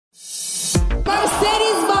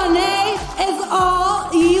are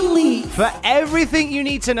elite. For everything you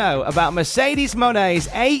need to know about Mercedes Moné's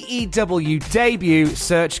AEW debut,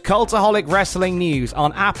 search Cultaholic Wrestling News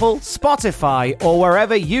on Apple, Spotify, or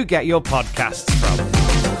wherever you get your podcasts from.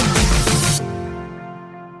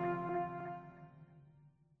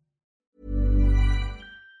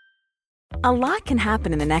 A lot can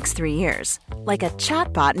happen in the next 3 years. Like a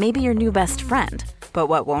chatbot may be your new best friend. But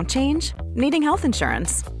what won't change? Needing health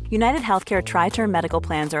insurance. United Healthcare Tri-Term Medical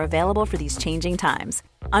Plans are available for these changing times.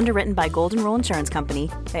 Underwritten by Golden Rule Insurance Company,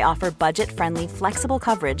 they offer budget-friendly, flexible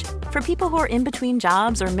coverage for people who are in between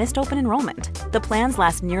jobs or missed open enrollment. The plans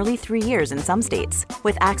last nearly 3 years in some states,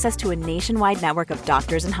 with access to a nationwide network of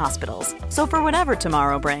doctors and hospitals. So for whatever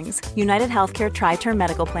tomorrow brings, United Healthcare Tri-Term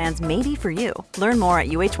Medical Plans may be for you. Learn more at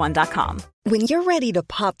uh1.com. When you're ready to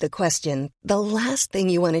pop the question, the last thing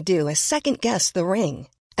you want to do is second-guess the ring.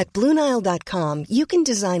 At BlueNile.com, you can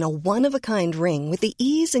design a one-of-a-kind ring with the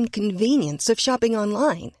ease and convenience of shopping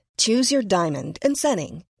online. Choose your diamond and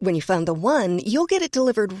setting. When you find the one, you'll get it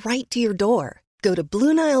delivered right to your door. Go to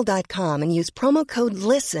BlueNile.com and use promo code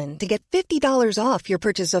LISTEN to get $50 off your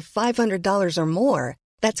purchase of $500 or more.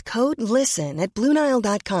 That's code LISTEN at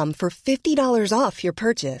BlueNile.com for $50 off your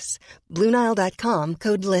purchase. BlueNile.com,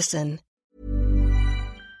 code LISTEN.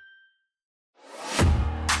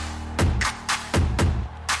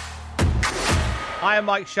 I am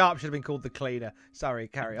Mike Sharp, should have been called the cleaner. Sorry,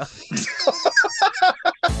 carry on.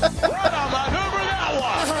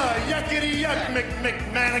 Yuckity yuck,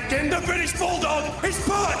 McMannequin, the British Bulldog is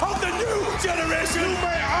part of the new generation. You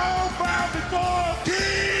may all bow before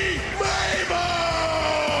King Mabel.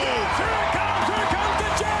 Here comes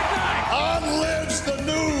the jackknife. On lives the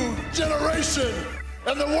new generation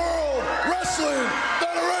and the World Wrestling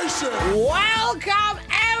Federation. Welcome,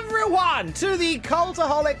 everyone, to the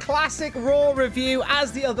Cultaholic Classic Raw review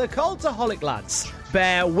as the other Cultaholic lads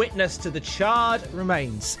bear witness to the charred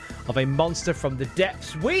remains of a monster from the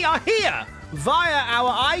depths. We are here via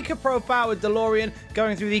our Ica Pro-powered DeLorean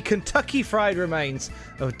going through the Kentucky Fried remains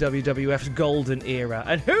of WWF's golden era.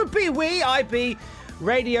 And who be we? I be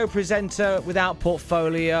radio presenter without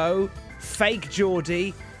portfolio, fake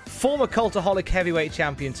Geordie, former Cultaholic heavyweight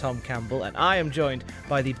champion Tom Campbell, and I am joined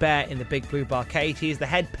by the bear in the big blue bar cage. He is the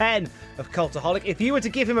head pen of Cultaholic. If you were to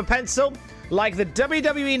give him a pencil, like the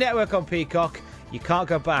WWE Network on Peacock, you can't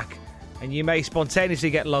go back, and you may spontaneously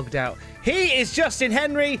get logged out. He is Justin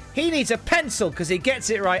Henry. He needs a pencil because he gets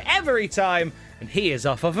it right every time, and he is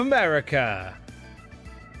off of America.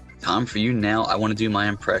 Tom, for you now, I want to do my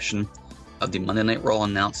impression of the Monday Night Raw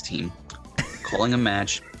announce team calling a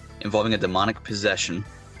match involving a demonic possession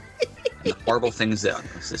and the horrible things that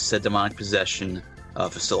said demonic possession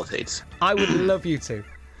facilitates. I would love you to.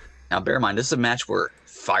 Now, bear in mind, this is a match where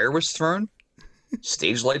fire was thrown,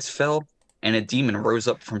 stage lights fell, and a demon rose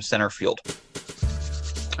up from center field.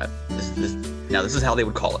 This is how they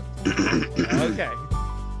would call it. Okay.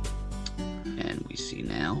 And we see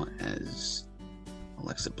now as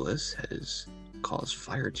Alexa Bliss has caused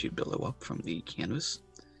fire to billow up from the canvas.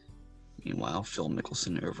 Meanwhile, Phil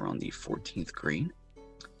Mickelson over on the 14th green.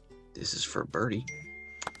 This is for birdie.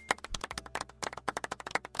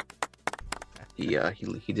 He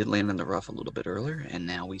did land in the rough a little bit earlier, and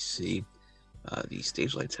now we see the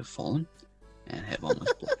stage lights have fallen and have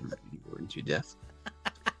almost blown Gordon to death.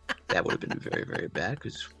 That would have been very, very bad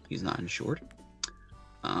because he's not insured.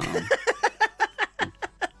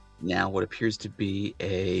 Now what appears to be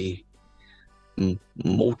a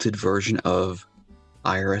molted version of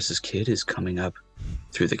IRS's kid is coming up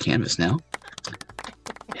through the canvas now.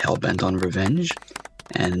 Hell-bent on revenge.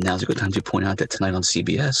 And now's a good time to point out that tonight on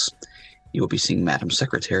CBS, you will be seeing Madam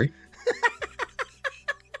Secretary.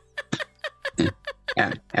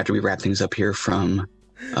 After we wrap things up here from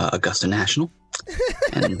Augusta National.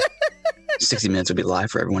 And 60 Minutes will be live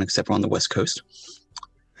for everyone except for on the West Coast.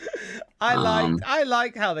 I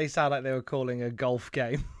like how they sound like they were calling a golf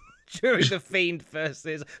game during the Fiend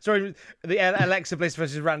versus... Sorry, the Alexa Bliss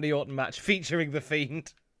versus Randy Orton match featuring the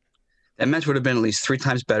Fiend. That match would have been at least 3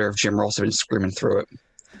 times better if Jim Ross had been screaming through it.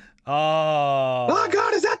 Oh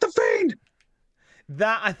God, is that the Fiend?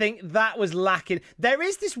 I think that was lacking. There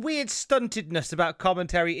is this weird stuntedness about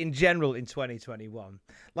commentary in general in 2021.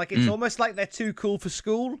 Like, it's almost like they're too cool for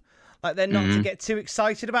school. Like, they're not to get too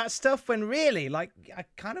excited about stuff when really, like, I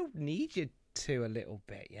kind of need you to a little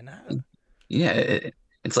bit, you know? Yeah,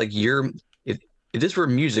 it's like if this were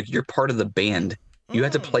music, you're part of the band. You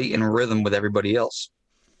have to play in rhythm with everybody else.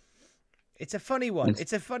 It's a funny one.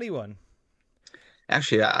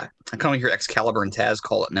 Actually, I kind of hear Excalibur and Taz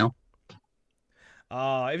call it now.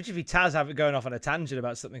 Oh, it would just be Taz going off on a tangent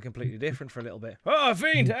about something completely different for a little bit. Oh,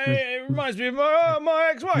 Fiend, hey, it reminds me of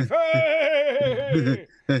my ex-wife. Hey!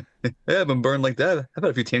 Yeah, I've been burned like that. How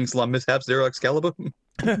about a few tanning salon mishaps there, Excalibur?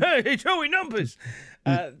 Hey, Joey Numbers.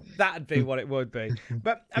 That'd be what it would be.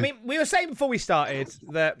 But, I mean, we were saying before we started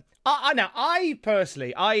that I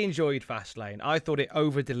personally enjoyed Fastlane. I thought it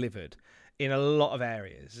over-delivered in a lot of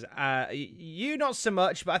areas. You not so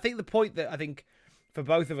much, but I think the point that I think for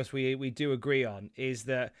both of us we do agree on is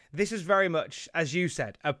that this is very much, as you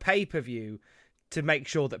said, a pay-per-view to make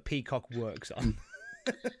sure that Peacock works on.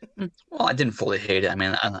 Well, I didn't fully hate it. I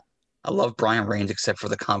mean, I love Brian Reigns except for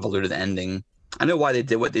the convoluted ending. I know why they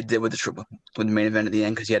did what they did with the main event at the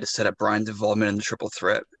end, because you had to set up Brian's involvement in the triple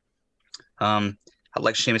threat. I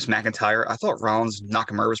like Sheamus McIntyre. I thought Rollins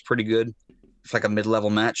Nakamura was pretty good for like a mid-level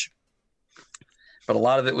match, but a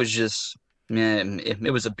lot of it was just, man,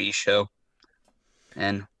 it was a B show.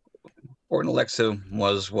 And Orton Alexa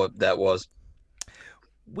was what that was.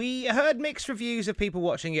 We heard mixed reviews of people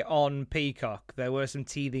watching it on Peacock. There were some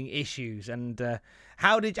teething issues. And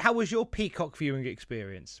how was your Peacock viewing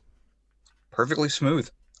experience? Perfectly smooth.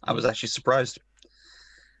 I was actually surprised.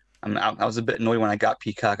 I was a bit annoyed when I got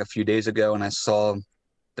Peacock a few days ago and I saw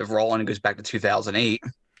the Raw and it goes back to 2008,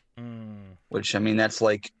 which, I mean, that's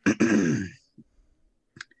like,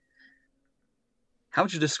 how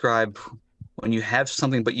would you describe when you have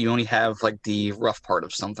something but you only have like the rough part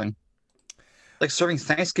of something? Like serving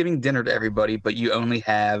Thanksgiving dinner to everybody, but you only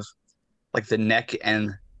have like the neck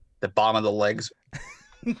and the bottom of the legs.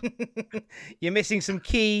 You're missing some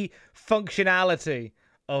key functionality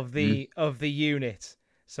of the unit,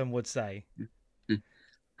 some would say.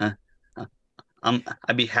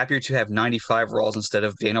 I'd be happier to have 95 Raws instead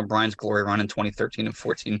of Daniel Bryan's glory run in 2013 and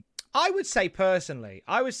 14. I would say personally,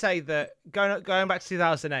 that going back to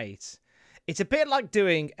 2008, it's a bit like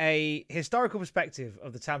doing a historical perspective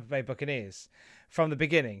of the Tampa Bay Buccaneers from the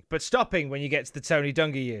beginning, but stopping when you get to the Tony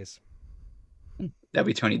Dungy years. That'd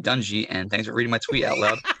be Tony Dungy, and thanks for reading my tweet out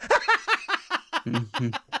loud.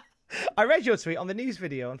 I read your tweet on the news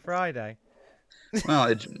video on Friday. Well,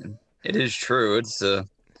 it is true. It's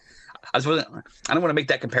I don't want to make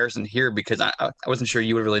that comparison here because I wasn't sure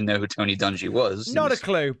you would really know who Tony Dungy was. Not a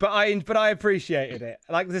clue, but I appreciated it.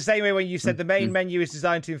 Like the same way when you said the main menu is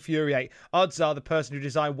designed to infuriate, odds are the person who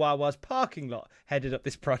designed Wawa's parking lot headed up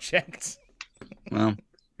this project. Well,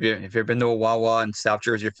 if you've ever been to a Wawa in South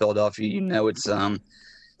Jersey or Philadelphia, you know it's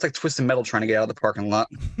like Twisted Metal trying to get out of the parking lot.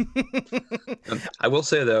 I will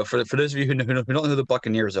say though, for those of you who don't know who the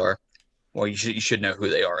Buccaneers are, well, you should know who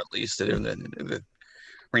they are at least. They're the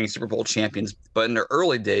reigning Super Bowl champions. But in their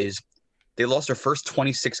early days, they lost their first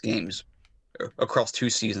 26 games across 2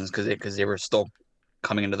 seasons because they were still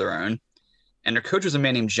coming into their own. And their coach was a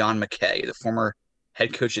man named John McKay, the former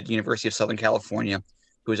head coach at the University of Southern California,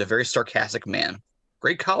 who was a very sarcastic man.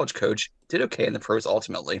 Great college coach, did okay in the pros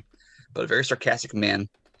ultimately, but a very sarcastic man.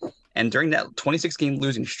 And during that 26-game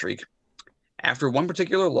losing streak, after one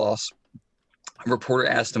particular loss, a reporter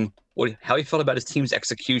asked him how he felt about his team's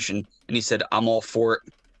execution, and he said, "I'm all for it."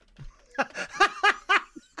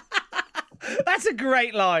 That's a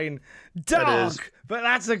great line. Dark, but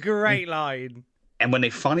that's a great line. And when they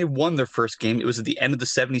finally won their first game, it was at the end of the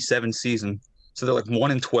 77 season. So they're like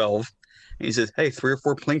 1-12. And he says, "Hey, 3 or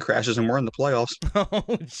 4 plane crashes and we're in the playoffs."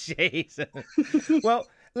 Oh, Jesus. Well,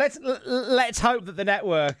 let's hope that the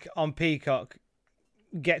network on Peacock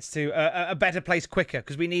gets to a better place quicker,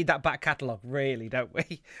 because we need that back catalogue, really, don't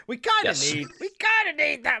we? We kind of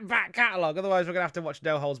need that back catalogue. Otherwise, we're gonna have to watch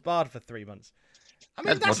No Holds Barred for 3 months. I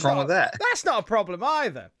mean, what's wrong with that? That's not a problem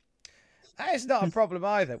either. That is not a problem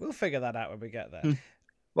either. We'll figure that out when we get there.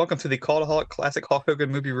 Welcome to the Cultaholic Classic Hulk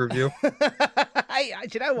Hogan movie review. Hey, do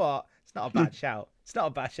you know what? It's not a bad shout. It's not a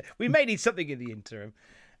bad shout. We may need something in the interim.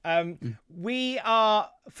 We are,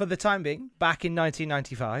 for the time being, back in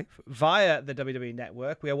 1995 via the WWE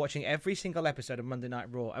Network. We are watching every single episode of Monday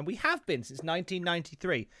Night Raw, and we have been since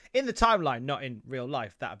 1993. In the timeline, not in real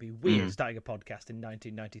life. That would be weird, starting a podcast in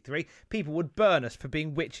 1993. People would burn us for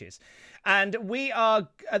being witches. And we are,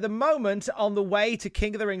 at the moment, on the way to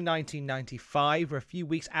King of the Ring 1995. We're a few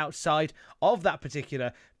weeks outside of that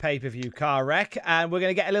particular pay-per-view car wreck, and we're going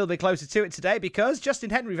to get a little bit closer to it today because Justin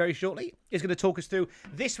Henry, very shortly, is going to talk us through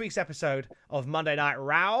this week's episode of Monday Night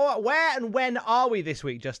Raw. Where and when are we this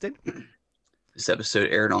week, Justin? This episode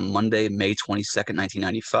aired on Monday, May 22nd,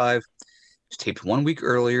 1995. It was taped 1 week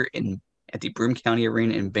earlier at the Broome County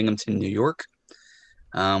Arena in Binghamton, New York.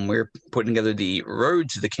 We're putting together the Road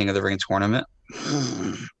to the King of the Ring tournament.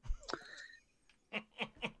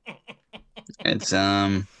 It's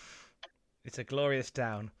a glorious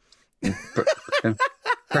town.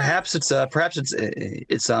 Perhaps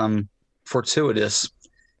it's fortuitous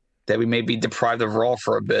that we may be deprived of Raw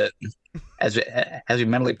for a bit as we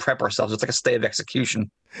mentally prep ourselves. It's like a state of execution.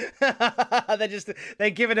 They're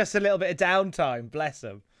giving us a little bit of downtime. Bless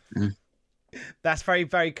them. Mm. That's very,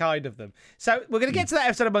 very kind of them. So we're going to get to that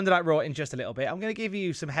episode of Monday Night Raw in just a little bit. I'm going to give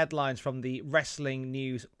you some headlines from the wrestling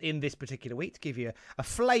news in this particular week to give you a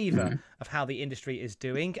flavour of how the industry is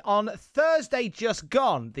doing. On Thursday just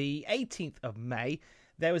gone, the 18th of May,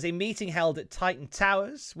 there was a meeting held at Titan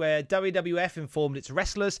Towers where WWF informed its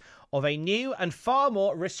wrestlers of a new and far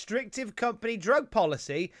more restrictive company drug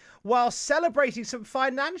policy while celebrating some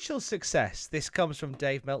financial success. This comes from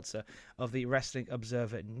Dave Meltzer of the Wrestling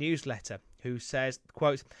Observer newsletter, who says,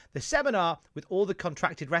 quote, "The seminar with all the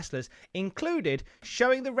contracted wrestlers included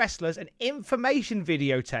showing the wrestlers an information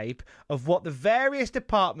videotape of what the various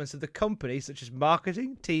departments of the company, such as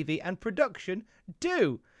marketing, TV, and production,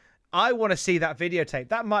 do." I want to see that videotape.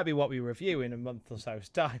 That might be what we review in a month or so's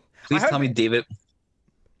time. Please tell me David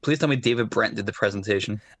Brent did the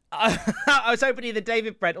presentation. I was hoping either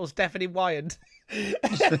David Brent or Stephanie Wyand.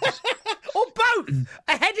 Or both.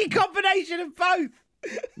 A heady combination of both.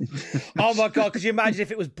 Oh my God, could you imagine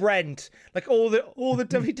if it was Brent? Like all the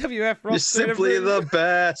WWF roster. You're simply the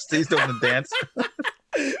best. He's doing the dance.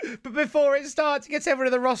 But before it starts, he gets everyone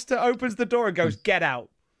in the roster, opens the door and goes, "Get out."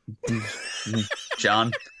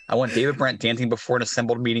 John, I want David Brent dancing before an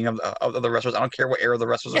assembled meeting of the wrestlers. I don't care what era the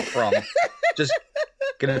wrestlers are from. Just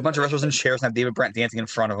get a bunch of wrestlers in chairs and have David Brent dancing in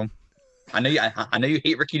front of them. I know you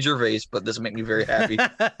hate Ricky Gervais, but this will make me very happy.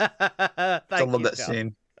 I love that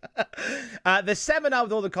scene. The seminar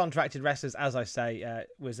with all the contracted wrestlers, as I say,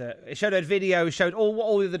 it showed a video, showed what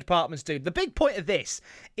all the departments do. The big point of this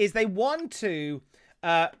is they want to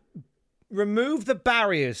remove the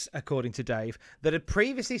barriers, according to Dave, that had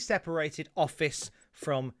previously separated office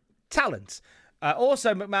from talent.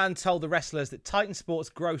 Also, McMahon told the wrestlers that Titan Sports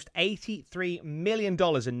grossed $83 million in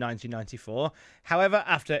 1994. However,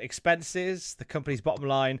 after expenses, the company's bottom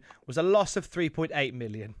line was a loss of $3.8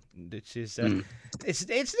 million, which is it's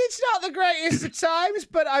not the greatest of times,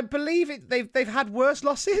 but I believe they've had worse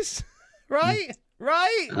losses, right?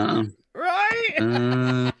 Right?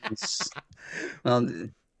 Well,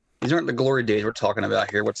 these aren't the glory days we're talking about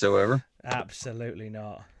here whatsoever. Absolutely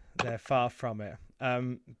not. They're far from it.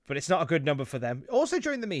 But it's not a good number for them. Also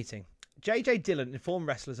during the meeting, J.J. Dillon informed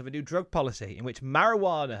wrestlers of a new drug policy in which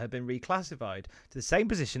marijuana had been reclassified to the same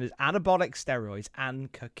position as anabolic steroids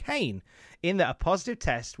and cocaine, in that a positive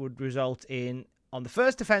test would result in, on the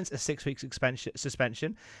first offence, a 6-week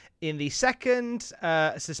suspension, in the second,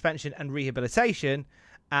 suspension and rehabilitation,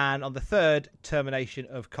 and on the third, termination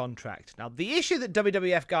of contract. Now, the issue that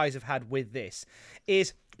WWF guys have had with this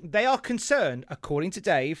is they are concerned, according to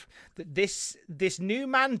Dave, that this new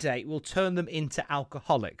mandate will turn them into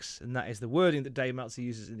alcoholics. And that is the wording that Dave Meltzer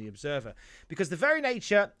uses in The Observer. Because the very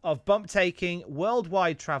nature of bump taking,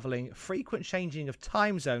 worldwide travelling, frequent changing of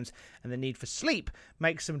time zones, and the need for sleep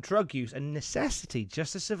makes some drug use a necessity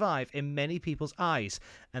just to survive in many people's eyes.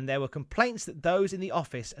 And there were complaints that those in the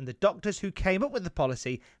office and the doctors who came up with the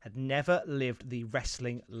policy had never lived the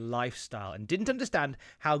wrestling lifestyle and didn't understand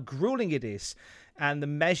how grueling it is and the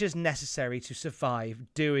measures necessary to survive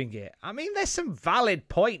doing it. I mean, there's some valid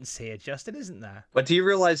points here, Justin, isn't there? But do you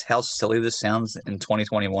realize how silly this sounds in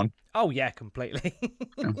 2021? Oh, yeah, completely.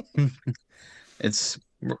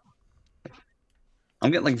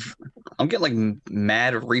 I'm getting like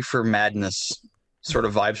mad reefer madness sort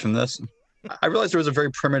of vibes from this. I realized there was a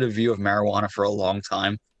very primitive view of marijuana for a long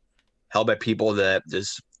time, held by people that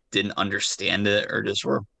just didn't understand it or just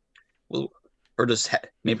were,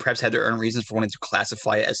 perhaps had their own reasons for wanting to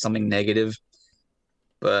classify it as something negative.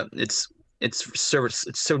 But it's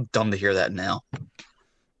so dumb to hear that now.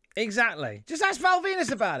 Exactly. Just ask Val Venus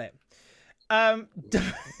about it.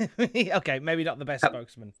 Okay, maybe not the best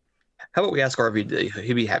spokesman. How about we ask RVD?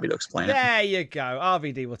 He'd be happy to explain it. There you go.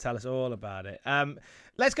 RVD will tell us all about it.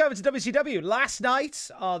 Let's go over to WCW. Last night,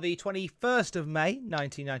 on the 21st of May,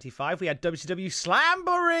 1995, we had WCW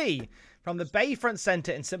Slamboree from the Bayfront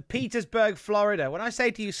Center in St. Petersburg, Florida. When I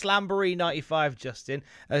say to you Slamboree 95, Justin,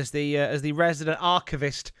 as the resident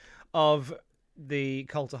archivist of the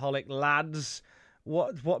Cultaholic lads,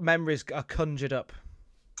 what memories are conjured up?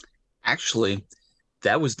 Actually,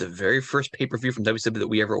 that was the very first pay-per-view from WCW that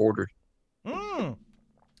we ever ordered.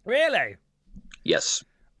 Really? Yes.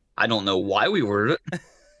 I don't know why we ordered it.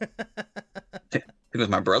 I think it was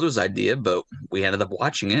my brother's idea, but we ended up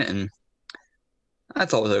watching it, and I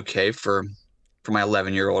thought it was okay for my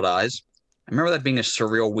 11-year-old eyes. I remember that being a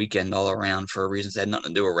surreal weekend all around for reasons that had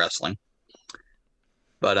nothing to do with wrestling.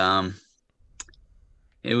 But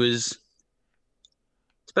it was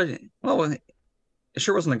Especially, well, it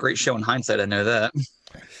sure wasn't a great show in hindsight. I know that.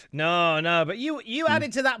 No, but you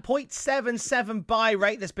added to that 0.77 buy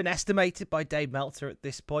rate that's been estimated by Dave Meltzer at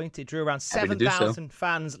this point. It drew around 7,000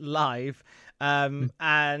 fans live,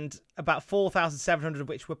 and about 4,700 of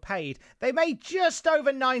which were paid. They made just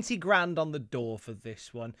over 90 grand on the door for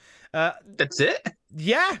this one. That's it?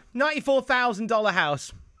 Yeah, $94,000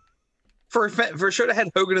 house. For a show that had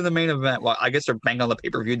Hogan in the main event, well, I guess they're banging on the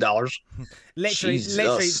pay-per-view dollars. Literally,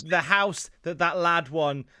 the house that lad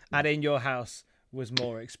won at In Your House was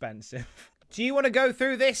more expensive. Do you want to go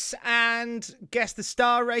through this and guess the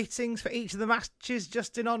star ratings for each of the matches,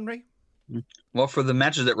 Justin Henry? Well, for the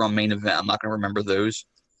matches that were on main event, I'm not going to remember those.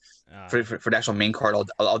 For the actual main card,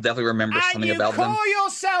 I'll definitely remember something about them. And you call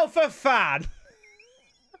yourself a fan?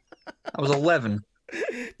 I was 11.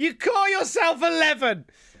 You call yourself 11?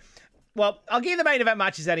 Well, I'll give you the main event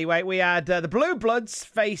matches anyway. We had the Blue Bloods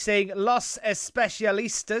facing Los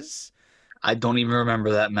Especialistas. I don't even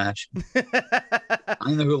remember that match. I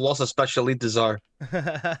don't know who Los Especialistas are.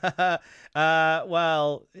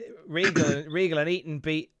 Well, Regal and Eaton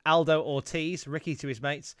beat Aldo Ortiz, Ricky to his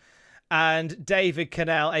mates, and David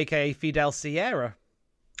Cannell, a.k.a. Fidel Sierra.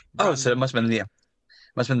 Oh, so it must have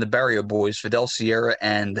been the Barrio Boys, Fidel Sierra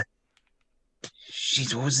and...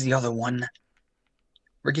 Jeez, what was the other one?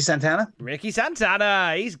 Ricky Santana? Ricky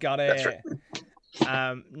Santana, he's got it. That's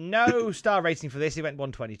right. No star rating for this. He went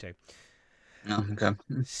 122. Oh, okay.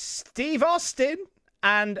 Steve Austin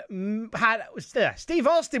Steve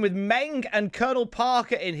Austin with Meng and Colonel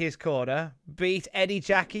Parker in his corner beat Eddie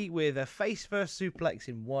Jackie with a face-first suplex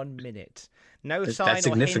in 1 minute. No sign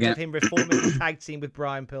or hint of him reforming the tag team with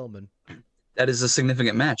Brian Pillman. That is a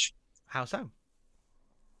significant match. How so?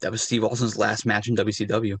 That was Steve Austin's last match in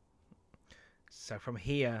WCW. So from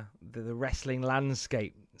here, the wrestling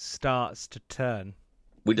landscape starts to turn.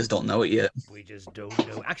 We just don't know it yet. We just don't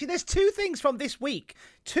know. Actually, there's two things from this week.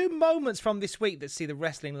 Two moments from this week that see the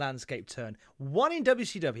wrestling landscape turn. One in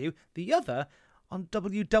WCW, the other on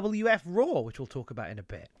WWF Raw, which we'll talk about in a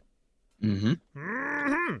bit.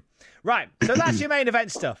 Mm-hmm. Right, so that's your main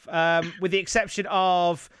event stuff. With the exception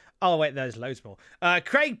of... Oh, wait, there's loads more.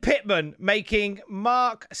 Craig Pittman making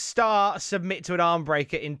Mark Starr submit to an arm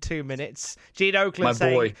breaker in 2 minutes. Gene Oakland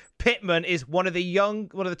saying Pittman is one of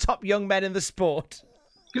the top young men in the sport.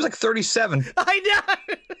 He was like 37. I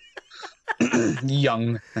know.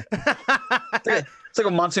 Young. It's like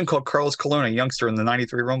a monsoon called Carlos Colon, a youngster in the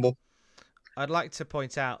 93 Rumble. I'd like to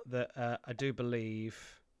point out that I do believe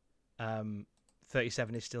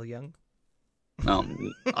 37 is still young.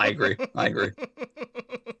 I agree.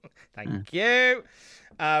 Thank you.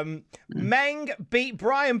 Meng beat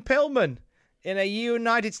Brian Pillman in a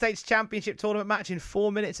United States Championship tournament match in 4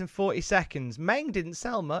 minutes and 40 seconds. Meng didn't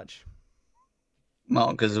sell much.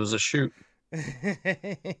 Well, because it was a shoot.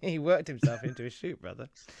 He worked himself into a shoot, brother.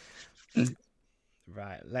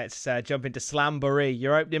 Right, let's jump into Slamboree.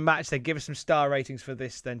 Your opening match, then give us some star ratings for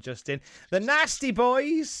this then, Justin. The Nasty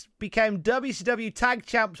Boys became WCW Tag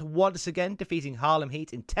Champs once again, defeating Harlem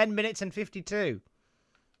Heat in 10 minutes and 52.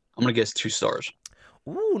 I'm going to guess 2 stars.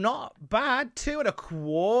 Ooh, not bad.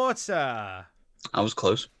 2.25. I was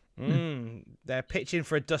close. They're pitching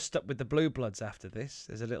for a dust-up with the Blue Bloods after this.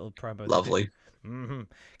 There's a little promo. Lovely.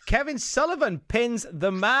 Kevin Sullivan pins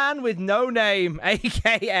the man with no name,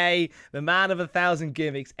 a.k.a. the man of 1,000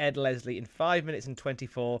 gimmicks, Ed Leslie, in 5 minutes and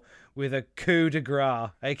 24 with a coup de grace,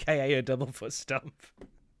 a.k.a. a double foot stomp.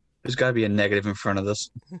 There's got to be a negative in front of this.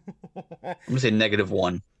 I'm going to say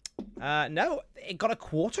 -1. No, it got a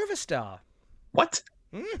 1/4 star. What?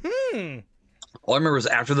 All I remember is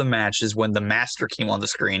after the match is when the master came on the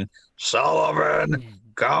screen. Sullivan,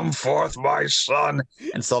 come forth, my son.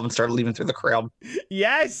 And Sullivan started leaving through the crowd.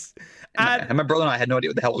 Yes. And my brother and I had no idea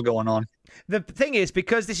what the hell was going on. The thing is,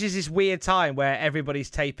 because this is this weird time where everybody's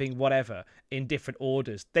taping whatever in different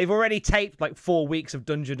orders, they've already taped like 4 weeks of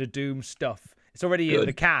Dungeon of Doom stuff. It's already in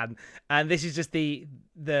the can. And this is just the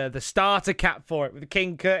starter cap for it with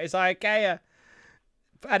King Curtis Ikea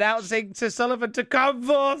announcing to Sullivan to come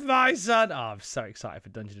forth, my son. Oh, I'm so excited for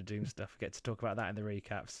Dungeon of Doom stuff. I get to talk about that in the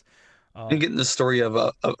recaps. And getting the story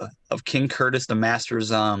of King Curtis, the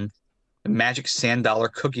Master's magic sand dollar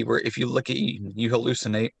cookie, where if you look at you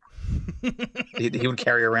hallucinate. he would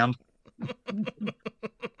carry around.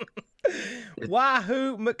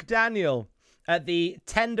 Wahoo McDaniel, at the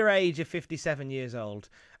tender age of 57 years old,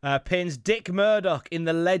 pins Dick Murdoch in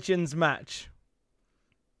the Legends match.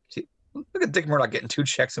 Look at Dick Murdoch getting 2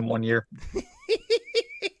 checks in 1 year.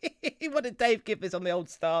 What did Dave give this on the old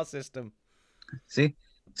star system? See,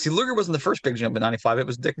 Luger wasn't the first big jump in 95. It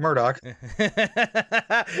was Dick Murdoch.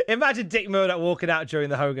 Imagine Dick Murdoch walking out during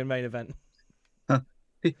the Hogan main event.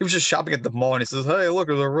 He was just shopping at the mall and he says, "Hey, look,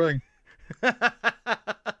 there's a ring."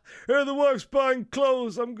 Here the wife's buying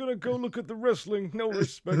clothes. I'm gonna go look at the wrestling. No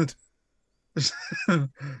respect. I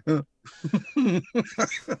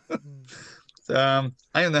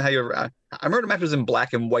don't know how you. I remember the match was in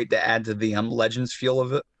black and white to add to the Legends feel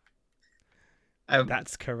of it.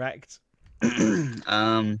 That's correct.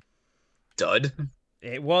 Dud.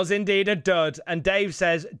 It was indeed a dud, and Dave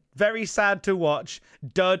says, very sad to watch.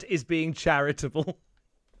 Dud is being charitable.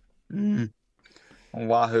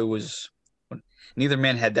 Wahoo was. Neither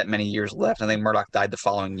man had that many years left. I think Murdoch died the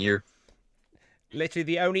following year. Literally,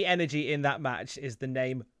 the only energy in that match is the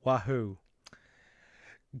name Wahoo.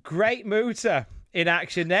 Great Muta in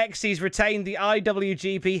action next. He's retained the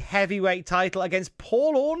IWGP Heavyweight title against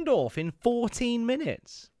Paul Orndorff in 14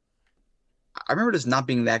 minutes. I remember this not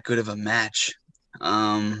being that good of a match.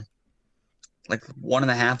 Like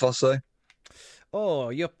 1.5, I'll say. Oh,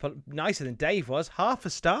 you're nicer than Dave was. Half a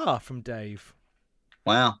star from Dave.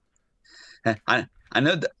 Wow. I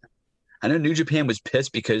know New Japan was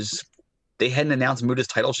pissed because they hadn't announced Muta's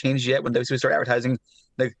title change yet when WWE started advertising.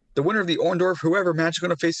 The winner of the Orndorff whoever match is going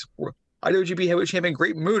to face IWGP Heavyweight Champion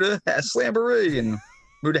Great Muta at Slamboree, and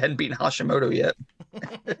Muta hadn't beaten Hashimoto yet.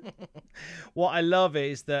 What I love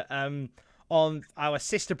is that on our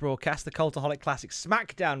sister broadcast, the Cultaholic Classic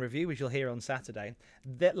SmackDown review, which you'll hear on Saturday,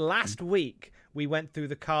 that last week we went through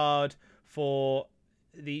the card for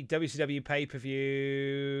the WCW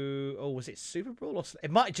pay-per-view. Oh, was it Super Brawl? Or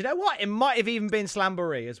it might. Do you know what? It might have even been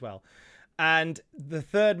Slamboree as well. And the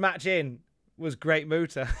third match in was Great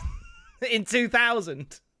Muta in 2000.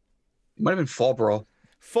 It might have been Fall Brawl.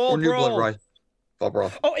 Fall New Brawl. Blood Rising. Fall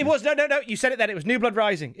Brawl. Oh, it was. No. You said it then. It was New Blood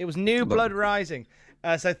Rising. It was New Blood Rising.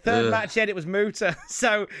 So third match in, it was Muta.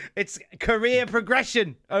 So it's career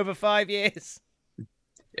progression over 5 years.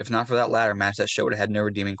 If not for that ladder match, that show would have had no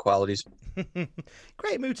redeeming qualities.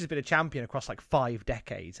 Great Muta's been a champion across like 5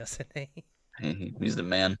 decades, hasn't he? He's the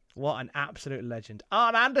man. What an absolute legend.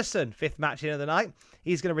 Arn Anderson, 5th match in of the night.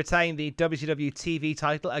 He's going to retain the WCW TV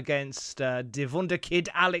title against the Wonder Kid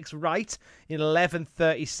Alex Wright in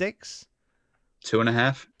 11:36.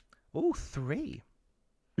 2.5. Oh, 3.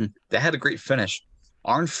 They had a great finish.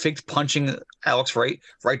 Arn faked punching Alex Wright.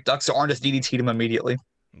 Wright ducks, so Arn just DDT'd him immediately.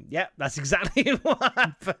 Yep, that's exactly what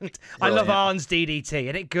happened. Brilliant. I love Arn's DDT.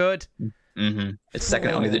 Isn't it good? Mm-hmm. It's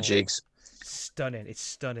second only to Jake's. Stunning. It's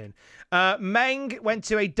stunning. Meng went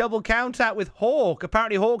to a double count out with Hawk.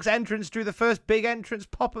 Apparently Hawk's entrance drew the first big entrance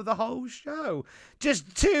pop of the whole show.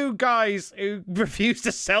 Just 2 guys who refused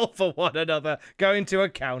to sell for one another going to a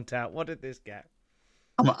count out. What did this get?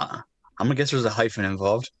 I'm gonna guess there's a hyphen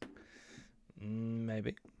involved.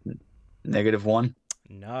 Maybe. -1.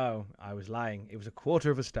 No, I was lying. It was a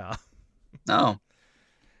 1/4 star. Oh.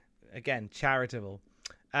 Again, charitable.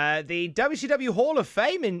 The WCW Hall of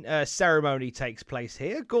Fame ceremony takes place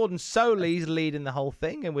here. Gordon Soley's leading the whole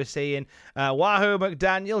thing, and we're seeing Wahoo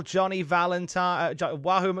McDaniel, Johnny Valentine,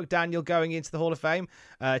 Wahoo McDaniel going into the Hall of Fame,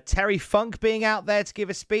 Terry Funk being out there to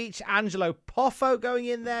give a speech, Angelo Poffo going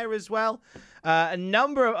in there as well, a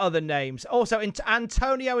number of other names. Also,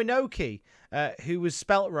 Antonio Inoki, who was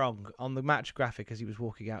spelt wrong on the match graphic as he was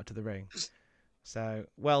walking out to the ring. So,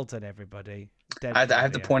 well done, everybody. I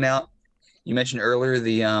have to point out, you mentioned earlier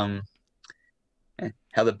the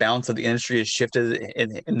how the balance of the industry has shifted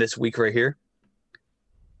in this week right here.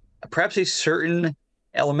 Perhaps a certain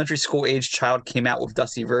elementary school age child came out with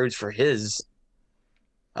Dusty Rhodes for his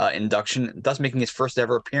induction, thus making his first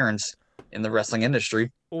ever appearance in the wrestling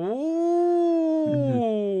industry. Ooh,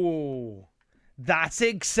 that's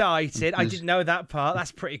exciting. I didn't know that part.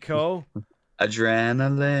 That's pretty cool.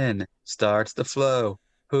 Adrenaline starts the flow.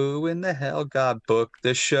 Who in the hell got booked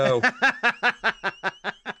the show?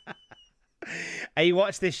 And you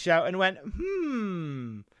watched this show and went,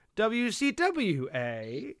 WCW,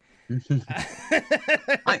 eh?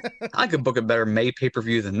 I could book a better May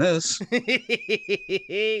pay-per-view than this.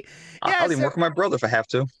 I'll even work with my brother if I have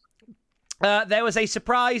to. There was a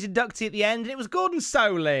surprise inductee at the end, and it was Gordon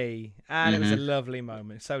Soley. And it was a lovely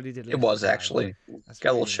moment. Soley did. It was actually.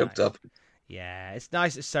 Got a little choked up. Yeah, it's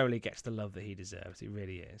nice that Soley gets the love that he deserves. It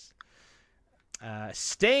really is.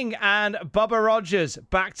 Sting and Bubba Rogers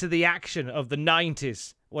back to the action of the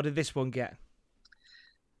 90s. What did this one get?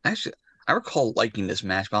 Actually, I recall liking this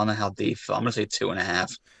match, but I don't know how Dave felt. I'm going to say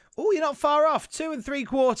 2.5. Oh, you're not far off. 2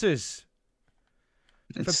 3/4.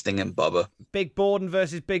 It's Sting and Bubba. Big Borden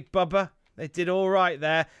versus Big Bubba. They did all right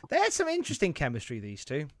there. They had some interesting chemistry, these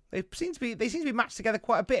two. They seem to be matched together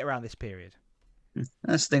quite a bit around this period.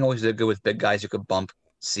 This thing always did good with big guys who could bump.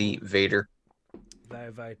 See Vader.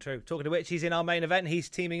 Very, very true. Talking of which, he's in our main event. He's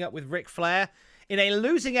teaming up with Ric Flair in a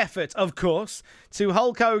losing effort, of course, to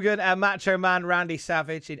Hulk Hogan and Macho Man Randy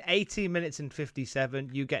Savage in 18 minutes and 57.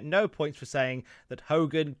 You get no points for saying that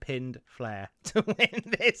Hogan pinned Flair to win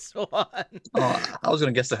this one. Oh, I was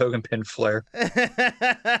going to guess the Hogan pinned Flair.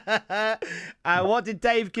 What did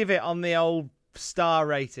Dave give it on the old star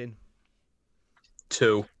rating?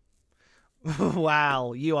 2.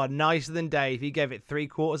 Wow, you are nicer than Dave. He gave it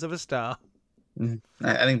 3/4 of a star.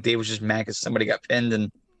 I think Dave was just mad because somebody got pinned.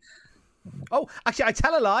 And oh, actually, I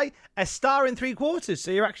tell a lie. A star and 3/4, so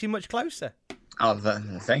you're actually much closer.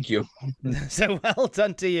 oh, thank you. So well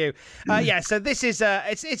done to you. Yeah, so this is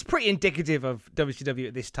it's pretty indicative of WCW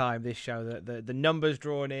at this time. This show, the numbers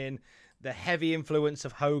drawn in, the heavy influence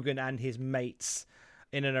of Hogan and his mates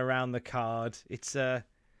in and around the card. It's an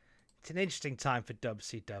interesting time for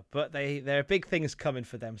WCW, but there are big things coming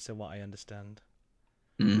for them. So what I understand.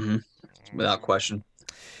 Mm-hmm. Without question.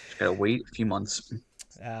 Just gotta wait a few months.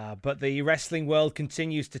 But the wrestling world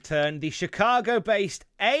continues to turn. The Chicago-based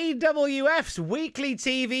AWF's weekly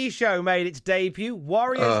TV show made its debut.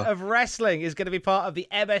 Warriors of Wrestling is going to be part of the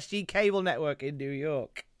MSG cable network in New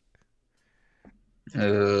York. It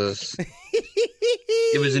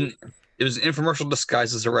was an infomercial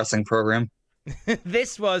disguised as a wrestling program.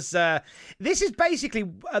 This is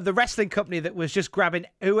basically the wrestling company that was just grabbing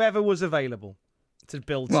whoever was available to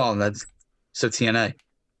build. Well, that's so TNA.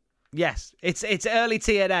 Yes, it's early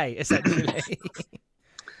TNA essentially.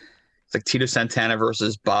 It's like Tito Santana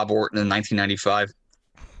versus Bob Orton in 1995.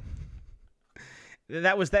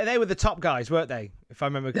 That was they were the top guys, weren't they? If I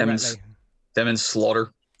remember correctly. Them and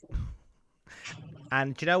Slaughter.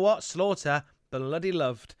 And do you know what? Slaughter bloody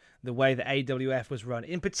loved the way that AWF was run.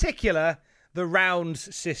 In particular, the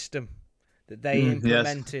rounds system that they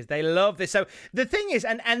implemented. Yes. They love this. So the thing is,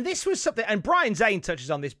 and this was something, and Brian Zane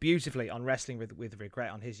touches on this beautifully on Wrestling with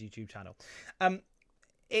Regret on his YouTube channel.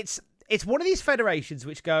 It's one of these federations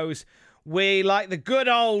which goes, we like the good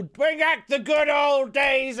old, bring back the good old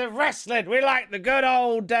days of wrestling. We like the good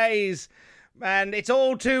old days. And it's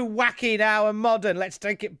all too wacky now and modern. Let's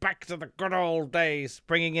take it back to the good old days.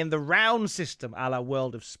 Bringing in the round system, a la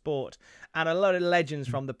World of Sport. And a lot of legends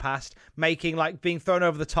from the past, making, like, being thrown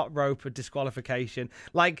over the top rope for disqualification.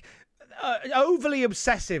 Like, overly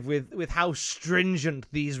obsessive with how stringent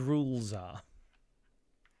these rules are.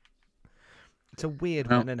 It's a weird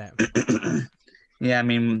one, isn't it? Yeah, I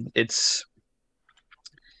mean,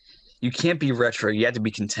 you can't be retro. You have to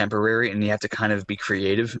be contemporary, and you have to kind of be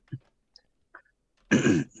creative.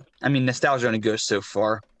 I mean, nostalgia only goes so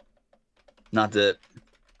far. Not that,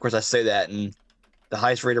 of course, I say that, and the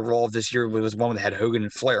highest rated Raw of this year was one that had Hogan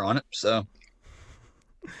and Flair on it. So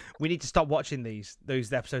we need to stop watching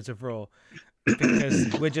those episodes of Raw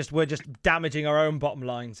because we're just damaging our own bottom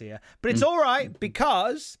lines here. But it's all right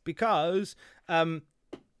because over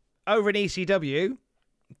in ECW,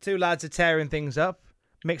 two lads are tearing things up,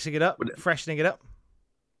 mixing it up, freshening it up.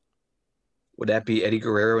 Would that be Eddie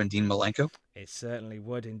Guerrero and Dean Malenko? It certainly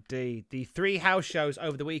would indeed. The 3 house shows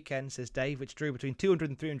over the weekend, says Dave, which drew between 200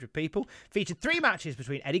 and 300 people, featured 3 matches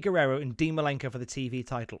between Eddie Guerrero and Dean Malenko for the TV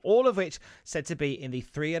title, all of which said to be in the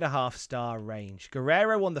 3.5-star range.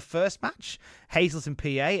 Guerrero won the first match, Hazleton,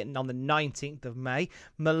 PA, on the 19th of May.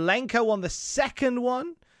 Malenko won the second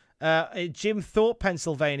one, Jim Thorpe,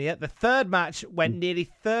 Pennsylvania. The third match went nearly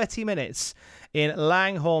 30 minutes in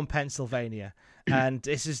Langhorne, Pennsylvania. And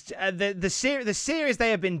this is the series they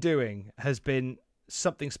have been doing has been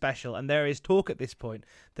something special. And there is talk at this point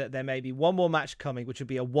that there may be one more match coming, which would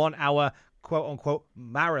be a 1-hour quote-unquote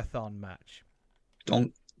marathon match.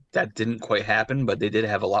 That didn't quite happen, but they did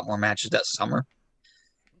have a lot more matches that summer.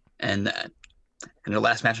 And their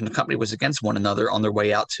last match in the company was against one another on their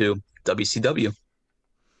way out to WCW.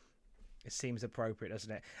 It seems appropriate,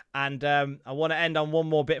 doesn't it? And I want to end on one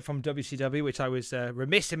more bit from WCW, which I was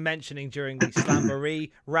remiss in mentioning during the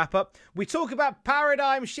Slamboree wrap-up. We talk about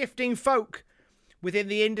paradigm-shifting folk within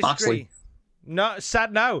the industry.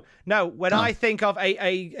 Moxley. No. When I think of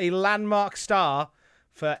a landmark star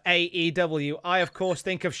for AEW, I, of course,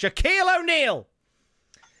 think of Shaquille O'Neal.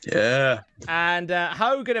 Yeah. And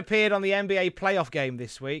Hogan appeared on the NBA playoff game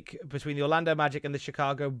this week between the Orlando Magic and the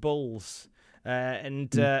Chicago Bulls.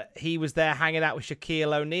 He was there hanging out with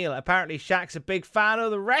Shaquille O'Neal. Apparently, Shaq's a big fan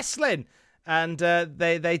of the wrestling, and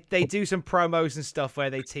they do some promos and stuff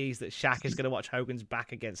where they tease that Shaq is going to watch Hogan's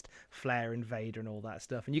back against Flair and Vader and all that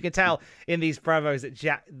stuff. And you can tell in these promos that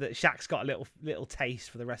Shaq's got a little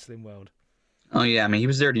taste for the wrestling world. Oh yeah, I mean he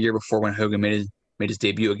was there the year before when Hogan made his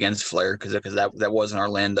debut against Flair because that was in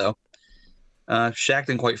Orlando. Shaq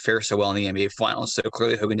didn't quite fare so well in the NBA Finals, so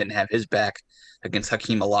clearly Hogan didn't have his back against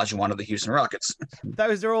Hakeem Olajuwon of the Houston Rockets.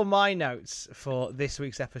 Those are all my notes for this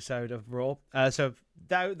week's episode of Raw. So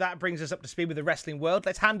that brings us up to speed with the wrestling world.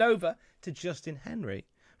 Let's hand over to Justin Henry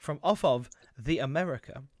from off of The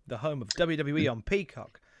America, the home of WWE on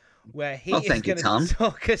Peacock, where he is going to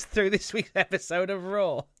talk us through this week's episode of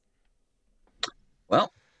Raw.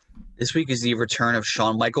 Well, this week is the return of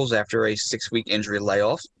Shawn Michaels after a 6-week injury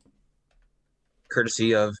layoff,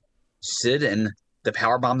 courtesy of Sid and the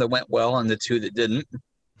powerbomb that went well and the 2 that didn't.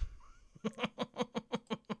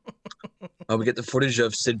 We get the footage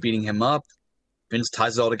of Sid beating him up. Vince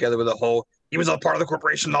ties it all together with a whole, he was a part of the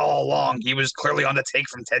corporation all along. He was clearly on the take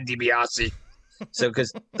from Ted DiBiase. So,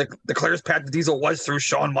 because the clearest path to Diesel was through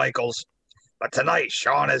Shawn Michaels. But tonight,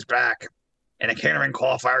 Shawn is back. And a catering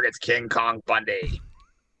qualifier gets King Kong Bundy.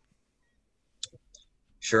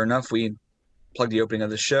 Sure enough, we plug the opening of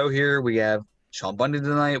the show here. We have Shawn Bundy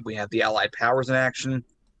tonight. We have the Allied Powers in action.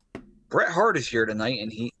 Bret Hart is here tonight,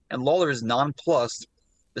 and Lawler is nonplussed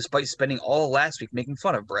despite spending all of last week making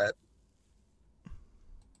fun of Bret.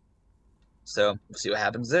 So we'll see what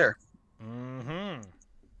happens there. Mm-hmm.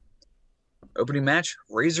 Opening match,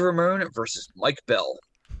 Razor Ramon versus Mike Bell.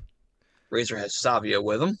 Razor has Savio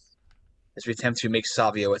with him as we attempt to make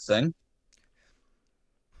Savio a thing.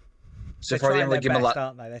 So far, they haven't really given him a lot.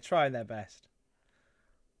 Aren't they? They're trying their best.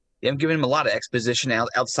 They haven't given him a lot of exposition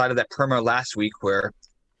outside of that promo last week where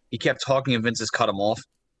he kept talking and Vince has cut him off.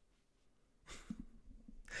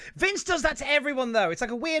 Vince does that to everyone, though. It's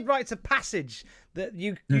like a weird rites of passage that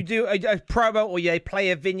you do a promo or you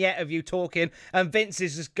play a vignette of you talking and Vince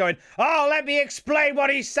is just going, oh, let me explain what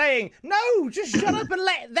he's saying. No, just shut up and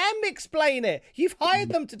let them explain it. You've hired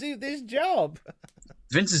them to do this job.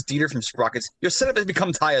 Vince is Dieter from Sprockets. Your setup has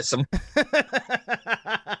become tiresome.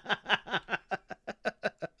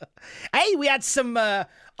 Hey, we had some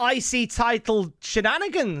IC title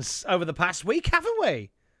shenanigans over the past week, haven't we?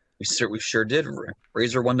 We sure did.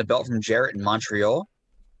 Razor won the belt from Jarrett in Montreal.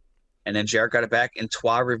 And then Jarrett got it back in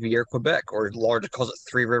Trois-Rivières, Quebec. Or Lord calls it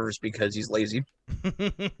Three Rivers because he's lazy.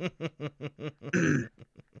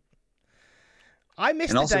 I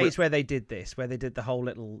miss the days where they did this, where they did the whole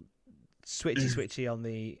little switchy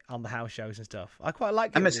on the house shows and stuff. I quite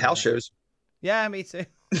like it. I miss house shows. Yeah, me too.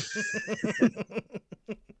 I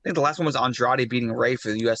think the last one was Andrade beating Ray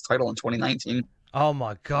for the U.S. title in 2019. Oh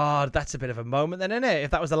my God, that's a bit of a moment then, isn't it?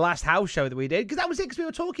 If that was the last house show that we did. Because that was it, because we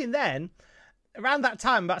were talking then, around that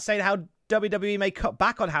time, about saying how WWE may cut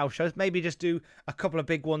back on house shows, maybe just do a couple of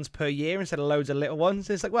big ones per year instead of loads of little ones.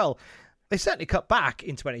 And it's like, well, they certainly cut back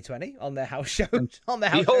in 2020 on their house shows.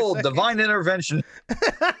 Behold, divine intervention.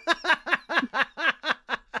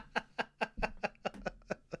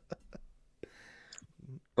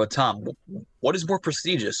 But Tom, what is more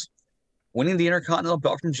prestigious? Winning the Intercontinental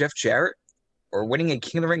belt from Jeff Jarrett or winning a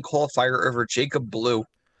King of the Ring qualifier over Jacob Blue?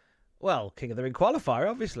 Well, King of the Ring qualifier,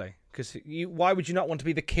 obviously. Because why would you not want to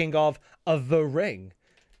be the king of the ring?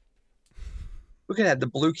 We could have the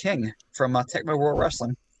Blue King from Tecmo World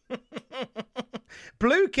Wrestling.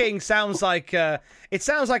 Blue King sounds like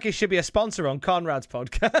it should be a sponsor on Conrad's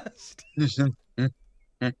podcast.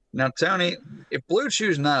 Now, Tony, if Blue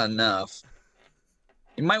Chew's not enough,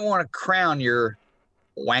 you might want to crown your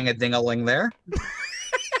wang-a-ding-a-ling there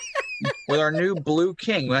with our new Blue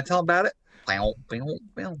King. You want to tell about it? Well,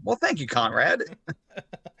 thank you, Conrad.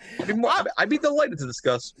 I'd be delighted to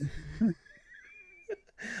discuss.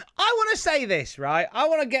 I want to say this, right? I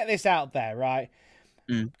want to get this out there, right?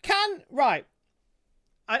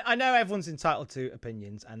 I know everyone's entitled to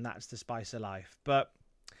opinions, and that's the spice of life, but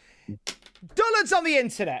dullards on the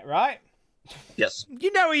internet, right? Yes.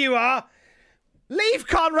 You know who you are. Leave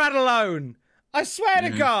Conrad alone. I swear to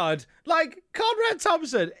God. Like, Conrad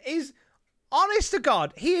Thompson is, honest to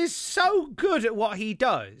God, he is so good at what he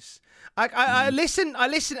does. I listen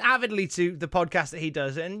avidly to the podcast that he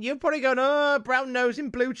does, and you're probably going, oh, brown nosing,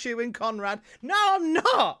 blue chewing Conrad. No,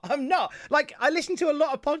 I'm not. Like, I listen to a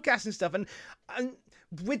lot of podcasts and stuff, and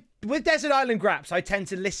with Desert Island Graps, I tend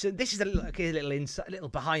to listen. This is a little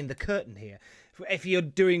behind the curtain here. If you're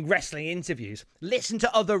doing wrestling interviews, listen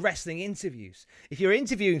to other wrestling interviews. If you're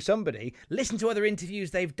interviewing somebody, listen to other interviews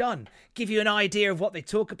they've done. Give you an idea of what they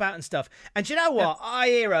talk about and stuff. And do you know what? Yeah. I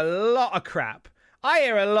hear a lot of crap.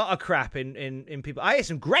 In people. I hear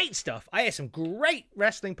some great stuff. I hear some great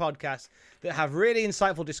wrestling podcasts that have really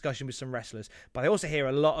insightful discussion with some wrestlers. But I also hear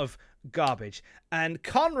a lot of garbage. And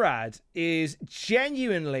Conrad is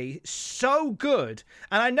genuinely so good.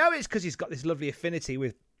 And I know it's because he's got this lovely affinity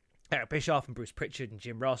with Eric Bischoff and Bruce Pritchard and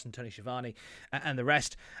Jim Ross and Tony Schiavone and the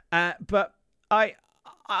rest. But I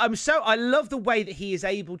love the way that he is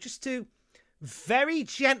able just to very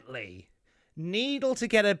gently needle to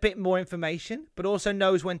get a bit more information, but also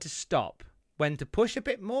knows when to stop, when to push a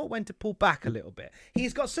bit more, when to pull back a little bit.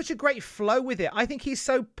 He's got such a great flow with it. I think he's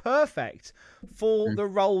so perfect for the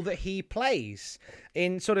role that he plays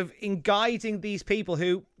in guiding these people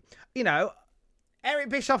who, Eric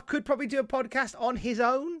Bischoff could probably do a podcast on his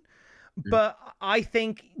own, but I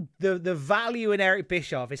think the value in Eric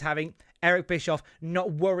Bischoff is having Eric Bischoff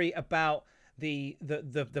not worry about the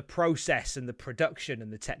process and the production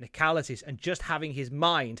and the technicalities, and just having his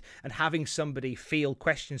mind and having somebody field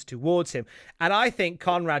questions towards him. And I think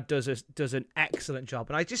Conrad does an excellent job.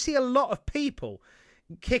 And I just see a lot of people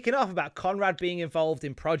kicking off about Conrad being involved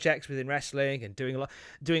in projects within wrestling and doing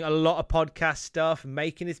a lot of podcast stuff and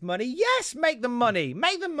making his money. Yes, make the money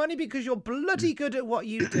because you're bloody good at what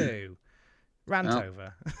you do. Rant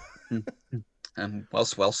over.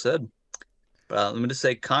 Well said. But let me just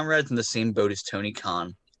say, Conrad's in the same boat as Tony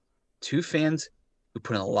Khan. Two fans who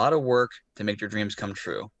put in a lot of work to make their dreams come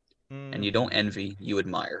true. And you don't envy, you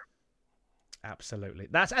admire. Absolutely.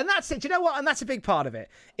 That's it. Do you know what? And that's a big part of it,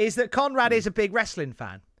 is that Conrad is a big wrestling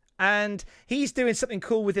fan. And he's doing something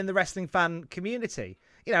cool within the wrestling fan community.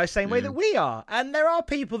 Same way that we are. And there are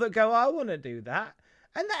people that go, I want to do that.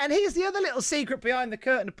 And here's the other little secret behind the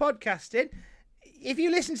curtain of podcasting. If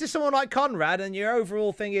you listen to someone like Conrad and your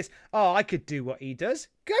overall thing is, I could do what he does,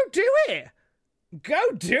 go do it. Go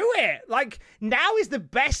do it. Like, now is the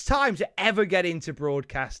best time to ever get into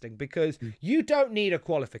broadcasting, because you don't need a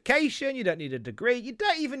qualification. You don't need a degree. You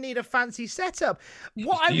don't even need a fancy setup.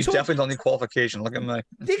 You definitely don't need qualification. Look at me.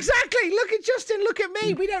 Exactly. Look at Justin. Look at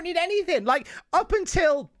me. We don't need anything. Like, up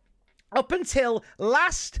until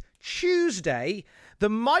last Tuesday, the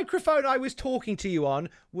microphone I was talking to you on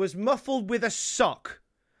was muffled with a sock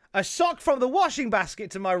from the washing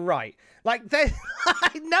basket to my right. Like, there's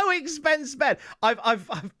no expense spared. I've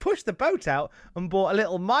pushed the boat out and bought a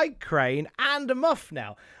little mic crane and a muff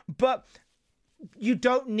now. But you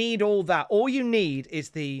don't need all that. All you need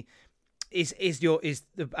is a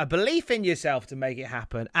belief in yourself to make it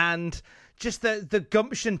happen, and just the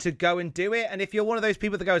gumption to go and do it. And if you're one of those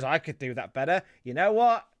people that goes, I could do that better, you know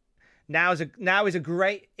what? Now is a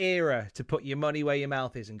great era to put your money where your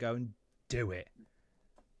mouth is and go and do it.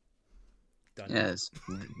 Done. Yes,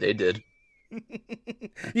 they did.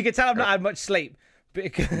 You can tell I've not had much sleep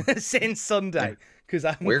since Sunday, because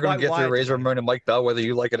we're going to get through Razor Ramon and Mike Bell whether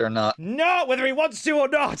you like it or not. No, whether he wants to or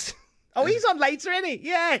not. Oh, he's on later, isn't he?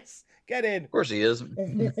 Yes, get in. Of course he is.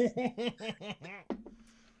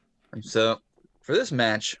 So for this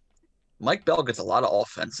match, Mike Bell gets a lot of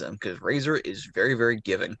offense in because Razor is very, very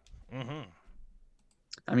giving. Mm-hmm.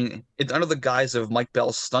 I mean, it's under the guise of Mike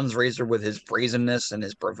Bell stuns Razor with his brazenness and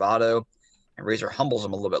his bravado, and Razor humbles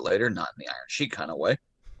him a little bit later, not in the Iron Sheik kind of way.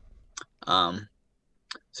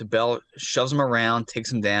 So Bell shoves him around, takes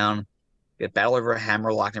him down, get battle over a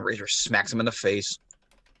hammerlock, and Razor smacks him in the face.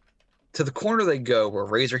 To the corner they go, where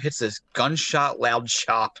Razor hits this gunshot loud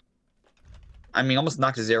chop. I mean, almost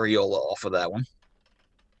knocked his areola off of that one.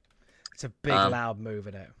 It's a big, loud move,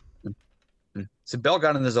 isn't it? So Bell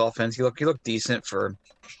got in his offense. He looked decent for.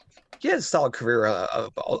 He had a solid career,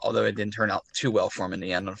 although it didn't turn out too well for him in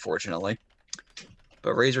the end, unfortunately.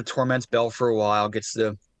 But Razor torments Bell for a while.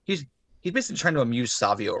 He's basically trying to amuse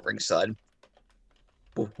Savio at ringside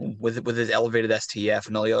with his elevated STF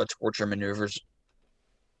and all the other torture maneuvers.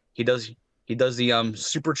 He does the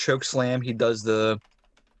super choke slam. He does the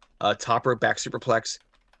top rope back superplex,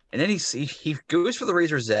 and then he goes for the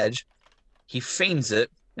Razor's Edge. He feigns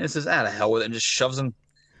it. And says, to hell with it, and just shoves him,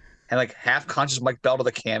 and like half-conscious Mike Bell to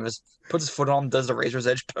the canvas, puts his foot on him, does the Razor's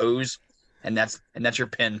Edge pose, and that's your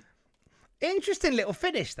pin. Interesting little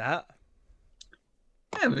finish, that.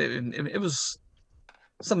 Yeah, it was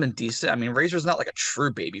something decent. I mean, Razor's not like a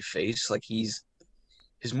true baby face. Like, his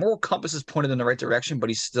moral compass is pointed in the right direction, but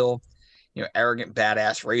he's still, arrogant,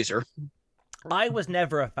 badass Razor. I was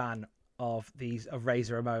never a fan of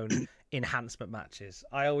Razor Ramon enhancement matches.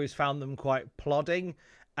 I always found them quite plodding.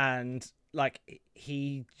 And like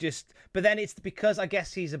but then it's because I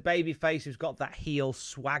guess he's a baby face who's got that heel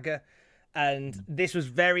swagger, and this was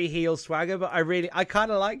very heel swagger, but I kind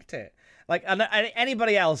of liked it. Like, and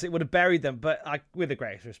anybody else, it would have buried them. But with the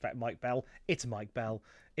greatest respect, Mike Bell, it's Mike Bell.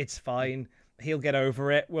 It's fine. He'll get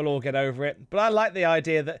over it. We'll all get over it. But I like the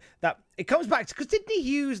idea that it comes back to, because didn't he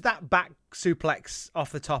use that back suplex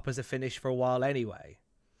off the top as a finish for a while anyway?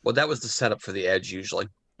 Well, that was the setup for the Edge usually.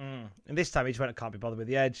 And this time he just went, I can't be bothered with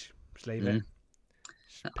the Edge. Just leave it.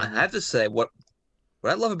 I have to say, what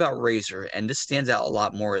I love about Razor, and this stands out a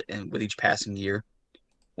lot more with each passing year,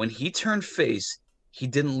 when he turned face, he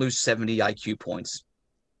didn't lose 70 IQ points.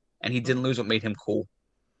 And he didn't lose what made him cool.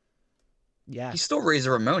 Yeah. He's still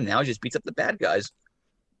Razor Ramon now. He just beats up the bad guys.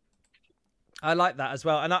 I like that as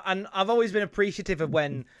well. And I've always been appreciative of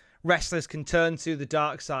when wrestlers can turn to the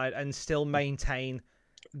dark side and still maintain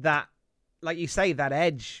that, like you say, that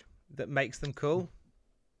edge that makes them cool.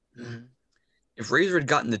 If Razor had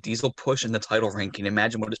gotten the Diesel push in the title ranking,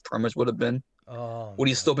 imagine what his promos would have been. Oh, Would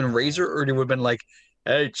he still been Razor, or he would have been like,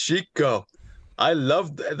 "Hey, Chico, I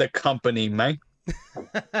love the company, man."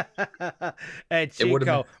 Hey,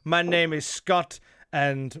 Chico, my name is Scott,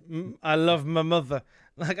 and I love my mother.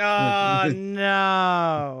 Like, oh,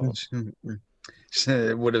 no.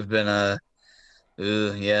 It would have been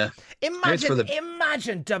yeah.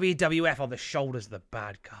 Imagine WWF on the shoulders of the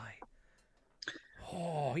bad guy.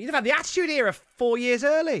 Oh, you'd have had the Attitude Era 4 years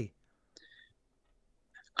early.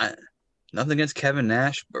 Nothing against Kevin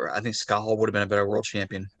Nash, but I think Scott Hall would have been a better world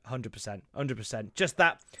champion. 100%.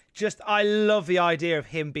 100%. I love the idea of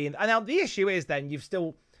him being... And now the issue is then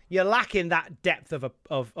you're lacking that depth of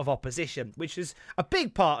opposition, which is a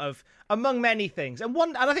big part of, among many things. And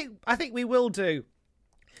I think we will do.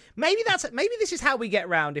 Maybe this is how we get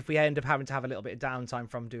round if we end up having to have a little bit of downtime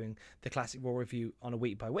from doing the Classic Raw review on a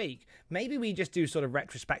week by week. Maybe we just do sort of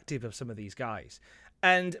retrospective of some of these guys.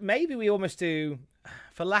 And maybe we almost do,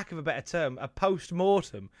 for lack of a better term, a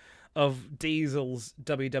post-mortem of Diesel's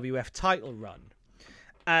WWF title run.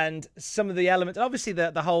 And some of the elements, obviously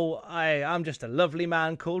the whole, I'm just a lovely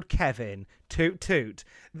man called Kevin, toot toot.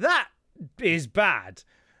 That is bad.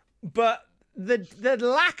 But the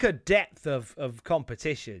lack of depth of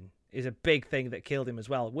competition is a big thing that killed him as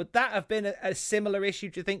well. Would that have been a similar issue,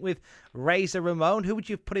 do you think, with Razor Ramon? Who would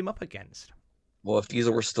you have put him up against? Well, if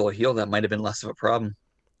Diesel were still a heel, that might have been less of a problem.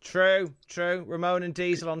 True. Ramon and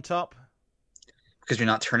Diesel on top. Because you're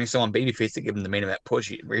not turning someone babyface to give him the main event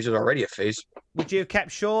push. Razor's already a face. Would you have kept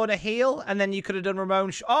Shawn a heel, and then you could have done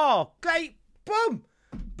Ramon? Oh, great! Boom!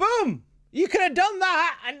 You could have done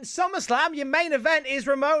that, and SummerSlam, your main event is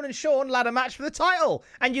Ramon and Shawn ladder match for the title.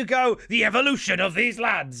 And you go, the evolution of these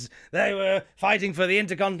lads. They were fighting for the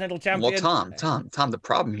Intercontinental Champion. Well, Tom, the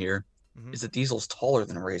problem here is that Diesel's taller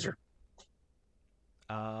than Razor.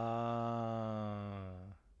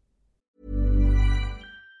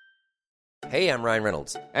 Hey, I'm Ryan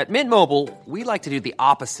Reynolds. At Mint Mobile, we like to do the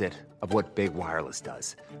opposite of what Big Wireless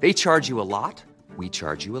does. They charge you a lot, we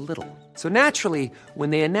charge you a little. So naturally, when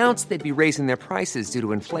they announced they'd be raising their prices due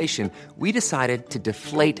to inflation, we decided to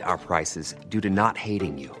deflate our prices due to not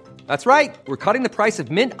hating you. That's right. We're cutting the price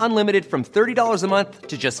of Mint Unlimited from $30 a month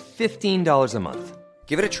to just $15 a month.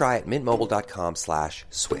 Give it a try at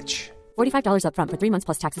mintmobile.com/switch. $45 up front for 3 months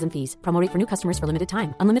plus taxes and fees. Promo rate for new customers for limited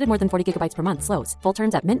time. Unlimited more than 40 gigabytes per month slows. Full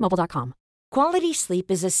terms at mintmobile.com. Quality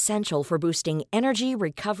sleep is essential for boosting energy,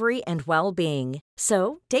 recovery, and well-being.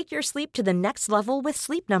 So, take your sleep to the next level with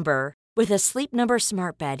Sleep Number. With a Sleep Number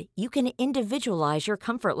smart bed, you can individualize your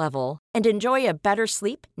comfort level and enjoy a better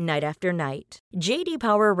sleep night after night. J.D.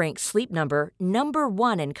 Power ranks Sleep Number number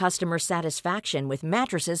 1 in customer satisfaction with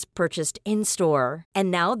mattresses purchased in-store.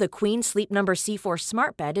 And now the Queen Sleep Number C4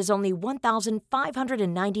 smart bed is only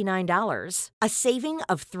 $1,599, a saving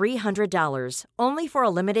of $300, only for a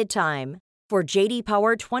limited time. For J.D.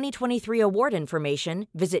 Power 2023 award information,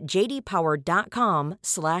 visit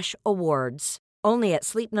jdpower.com/awards. Only at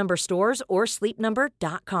Sleep Number stores or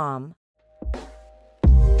sleepnumber.com.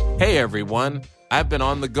 Hey everyone, I've been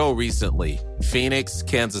on the go recently. Phoenix,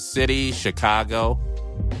 Kansas City, Chicago.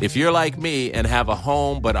 If you're like me and have a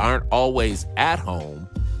home but aren't always at home,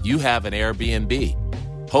 you have an Airbnb.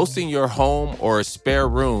 Hosting your home or a spare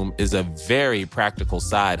room is a very practical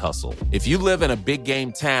side hustle. If you live in a big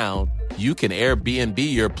game town, you can Airbnb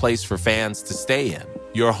your place for fans to stay in.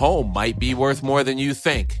 Your home might be worth more than you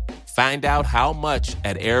think. Find out how much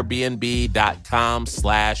at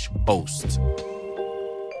airbnb.com/host.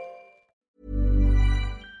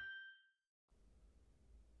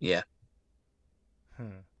 Yeah.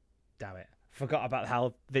 Damn it. Forgot about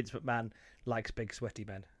how Vince McMahon likes big sweaty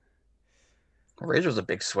men. Razor's a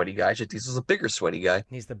big sweaty guy. Diesel's a bigger sweaty guy.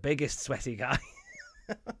 He's the biggest sweaty guy.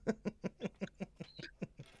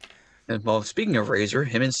 And, well, speaking of Razor,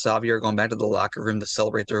 him and Savio are going back to the locker room to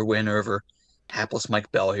celebrate their win over hapless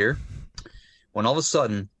Mike Bell here. When all of a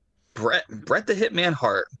sudden, Bret the Hitman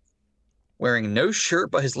Hart, wearing no shirt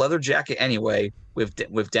but his leather jacket anyway,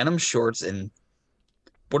 with denim shorts and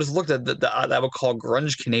what is looked at that I would call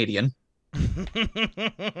grunge Canadian.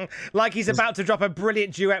 Like he's about to drop a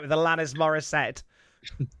brilliant duet with Alanis Morissette.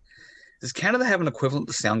 Does Canada have an equivalent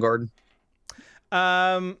to Soundgarden?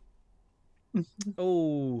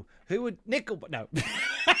 Oh, who would Nickel? No.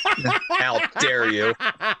 How dare you?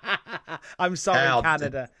 I'm sorry,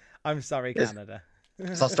 Canada. I'm sorry, Canada.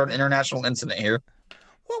 So I'll start an international incident here.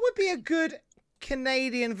 What would be a good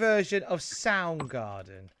Canadian version of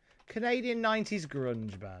Soundgarden? Canadian 90s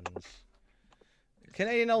grunge bands.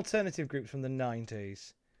 Canadian alternative groups from the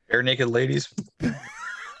 90s. Bare Naked Ladies.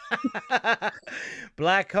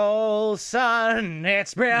 Black hole sun,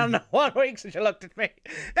 it's been 1 week since you looked at me.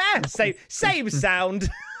 Same sound.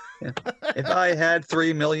 If I had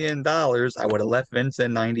 $3 million, I would have left Vince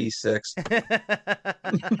in 96.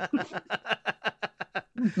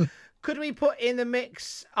 Could we put in the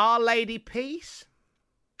mix Our Lady Peace?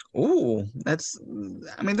 Ooh,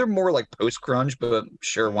 they're more like post-grunge, but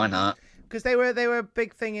sure, why not? Because they were a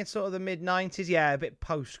big thing in sort of the mid-90s. Yeah, a bit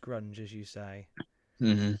post-grunge, as you say.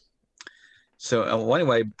 Mm-hmm. So,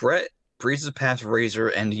 anyway, Bret breezes past Razor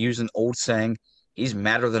and using an old saying, he's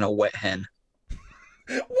madder than a wet hen.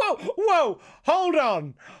 Whoa, hold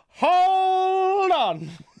on.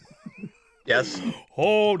 Yes.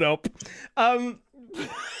 Hold up. Who?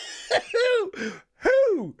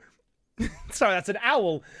 Sorry, that's an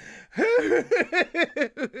owl.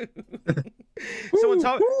 Someone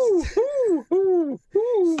told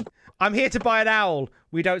I'm here to buy an owl.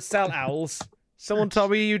 We don't sell owls. Someone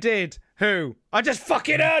told me you did. Who? I just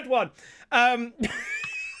fucking heard one.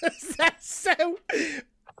 So,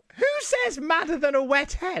 who says madder than a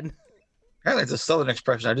wet hen? Apparently it's a southern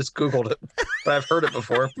expression. I just Googled it, but I've heard it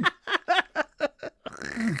before.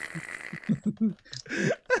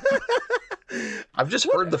 I've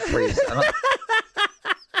just heard the phrase.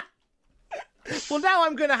 Well, now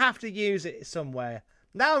I'm going to have to use it somewhere.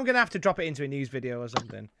 Now I'm going to have to drop it into a news video or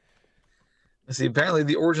something. See, apparently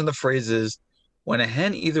the origin of the phrase is, when a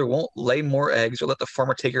hen either won't lay more eggs or let the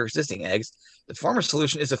farmer take her existing eggs, the farmer's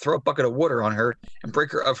solution is to throw a bucket of water on her and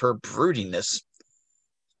break her of her broodiness.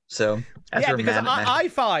 So, because I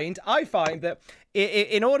find that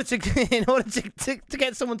in order to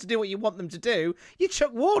get someone to do what you want them to do, you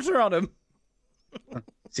chuck water on them.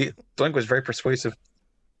 See, Doink was very persuasive.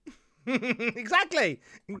 Exactly.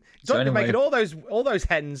 So Doink anyway, making all those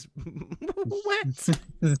hens wet.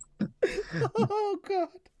 Oh God.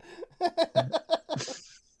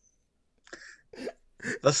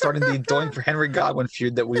 Thus starting the Doink for Henry Godwin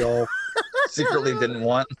feud that we all secretly didn't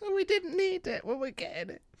want. We didn't need it. Well, we're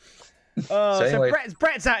getting it. So anyway,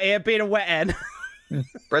 Bret's out here being a wet hen.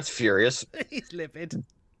 Brett's furious. He's livid.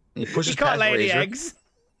 He pushes He can't past lay any Razor. eggs.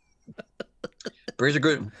 Razor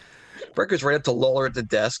good. Brett goes right up to Lawler at the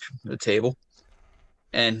desk, the table,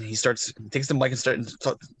 and he takes the mic and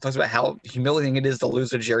talks about how humiliating it is to lose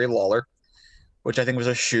to Jerry Lawler, which I think was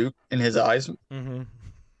a shoot in his eyes. Mm-hmm.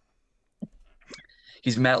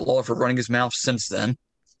 He's mad at Lawler for running his mouth since then,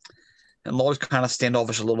 and Lawler's kind of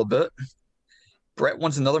standoffish a little bit. Brett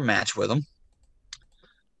wants another match with him,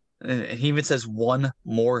 and he even says one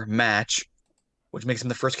more match, which makes him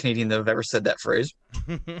the first Canadian to have ever said that phrase.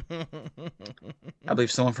 I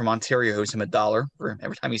believe someone from Ontario owes him $1 for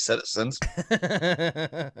every time he said it since.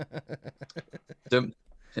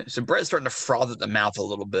 So Brett's starting to froth at the mouth a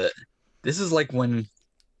little bit. This is like when,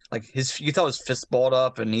 you tell his fist balled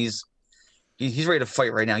up, and he's ready to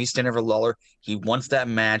fight right now. He's standing over Lawler. He wants that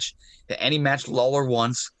match. Any match Lawler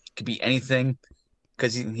wants, could be anything,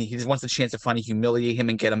 because he just wants the chance to finally humiliate him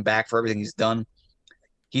and get him back for everything he's done.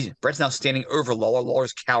 Brett's now standing over Lawler.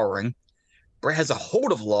 Lawler's cowering. Brett has a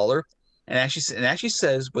hold of Lawler and actually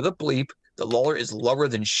says with a bleep that Lawler is lower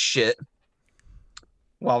than shit.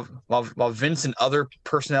 While Vince and other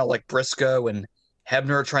personnel like Briscoe and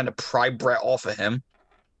Hebner are trying to pry Brett off of him.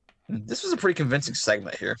 This was a pretty convincing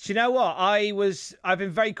segment here. Do you know what? I've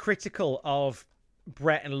been very critical of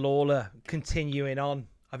Brett and Lawler continuing on.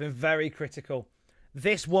 I've been very critical.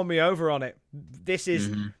 This won me over on it. This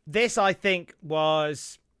I think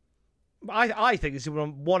was. I think this is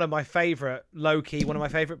one of my favourite, low-key, one of my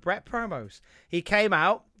favourite Brett promos. He came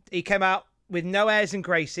out with no airs and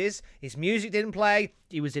graces. His music didn't play.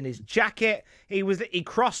 He was in his jacket. He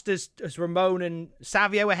crossed as Ramon and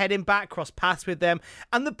Savio were heading back, crossed paths with them.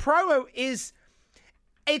 And the promo it's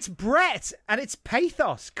Brett and it's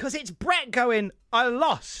pathos, because it's Brett going, I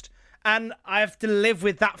lost. And I have to live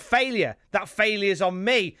with that failure. That failure's on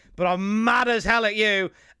me, but I'm mad as hell at you,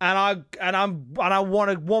 and I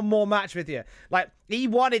wanted one more match with you. He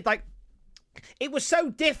wanted it was so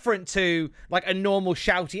different to a normal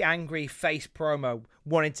shouty, angry face promo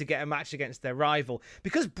wanting to get a match against their rival,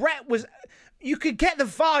 because Brett was. You could get the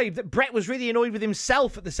vibe that Brett was really annoyed with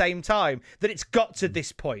himself at the same time, that it's got to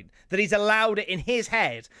this point, that he's allowed it in his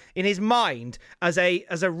head, in his mind, as a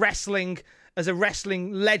wrestling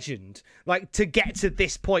legend, to get to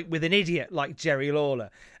this point with an idiot like Jerry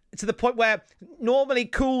Lawler, to the point where normally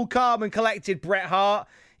cool, calm, and collected Bret Hart,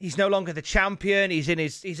 he's no longer the champion. He's in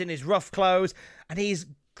his rough clothes, and he's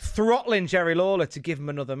throttling Jerry Lawler to give him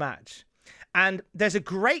another match. And there's a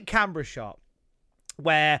great camera shot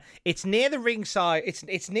where it's near the ringside,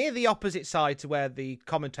 it's near the opposite side to where the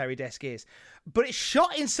commentary desk is, but it's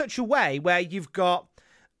shot in such a way where you've got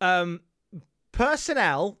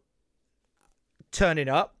personnel turning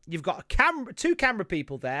up, you've got two camera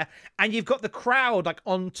people there, and you've got the crowd like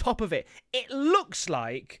on top of it. It looks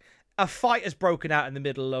like a fight has broken out in the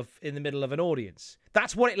middle of an audience.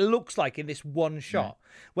 That's what it looks like in this one shot,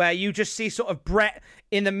 where you just see sort of Bret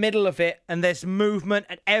in the middle of it, and there's movement,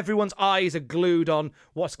 and everyone's eyes are glued on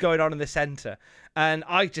what's going on in the center. And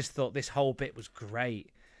I just thought this whole bit was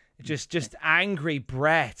great. Just angry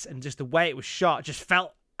Bret, and just the way it was shot just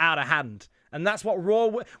felt out of hand. And that's what Raw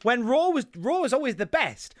was always the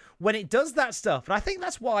best when it does that stuff. And I think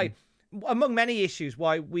that's why, among many issues,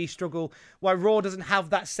 why Raw doesn't have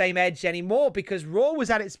that same edge anymore, because Raw was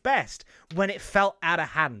at its best when it felt out of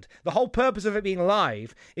hand. The whole purpose of it being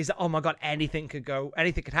live is that, oh my God, anything could go,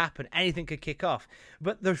 anything could happen, anything could kick off.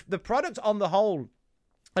 But the product on the whole,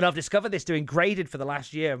 and I've discovered this doing Graded for the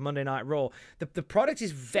last year of Monday Night Raw, the product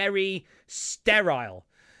is very sterile,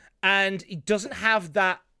 and it doesn't have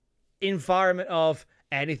that environment of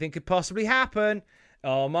anything could possibly happen.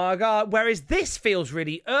 Oh my God. Whereas this feels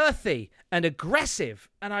really earthy and aggressive,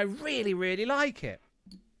 and I really, really like it.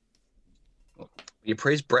 You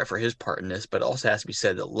praise Bret for his part in this, but it also has to be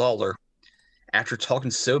said that Lawler, after talking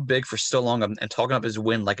so big for so long and talking up his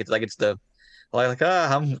win I'm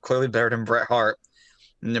clearly better than Bret Hart.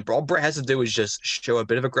 And all Bret has to do is just show a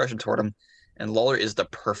bit of aggression toward him, and Lawler is the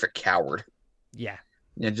perfect coward. Yeah.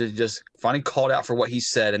 Just finally called out for what he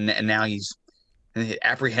said, and now he's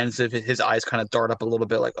apprehensive. His eyes kind of dart up a little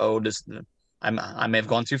bit, like, "Oh, I may have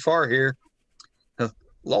gone too far here."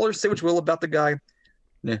 Lawler, say what you will about the guy,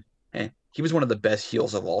 he was one of the best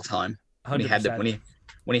heels of all time. 100%.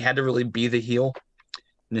 When he had to really be the heel,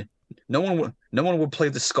 no one would play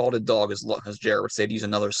the scalded dog, as Jared would say, to use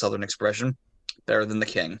another Southern expression, better than the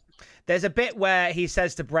King. There's a bit where he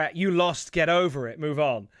says to Bret, "You lost, get over it, move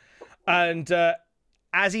on," and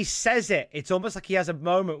as he says it, it's almost like he has a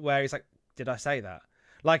moment where he's like, did I say that?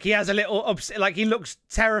 Like he has a little like he looks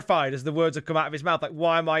terrified as the words have come out of his mouth. Like,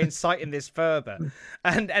 why am I inciting this further?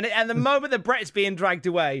 And the moment that Bret's being dragged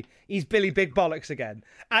away, he's Billy Big Bollocks again.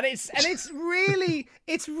 And it's really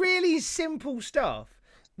simple stuff.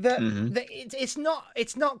 It's not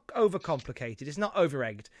overcomplicated. It's not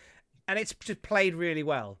over-egged, and it's just played really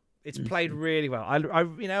well. It's played really well. I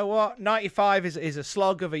you know what? 95 is a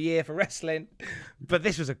slog of a year for wrestling, but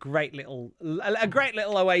this was a great little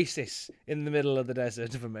oasis in the middle of the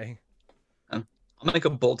desert for me. I'll make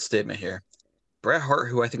a bold statement here. Bret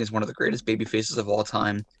Hart, who I think is one of the greatest baby faces of all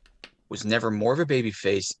time, was never more of a baby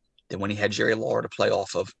face than when he had Jerry Lawler to play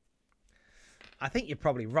off of. I think you're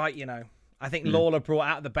probably right, I think Lawler brought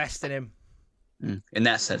out the best in him. In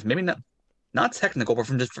that sense. Maybe not technical, but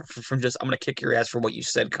from just I'm going to kick your ass for what you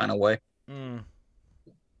said kind of way.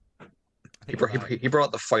 He brought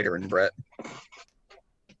out the fighter in Bret.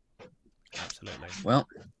 Absolutely. Well,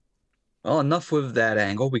 enough with that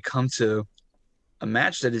angle. We come to a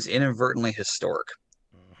match that is inadvertently historic.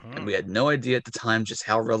 And we had no idea at the time just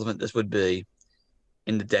how relevant this would be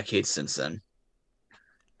in the decades since then.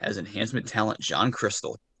 As enhancement talent John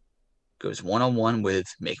Crystal goes one-on-one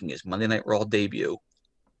with, making his Monday Night Raw debut,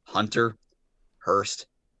 Hunter Hearst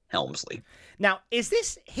Helmsley. Now, is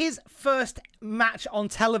this his first match on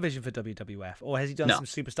television for WWF, or has he done some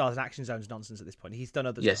Superstars and Action Zones nonsense at this point? He's done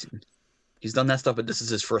other stuff. He's done that stuff, but this is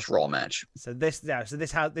his first Raw match. So this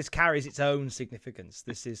carries its own significance.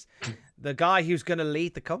 This is the guy who's going to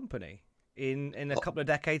lead the company in a couple of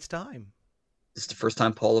decades' time. This is the first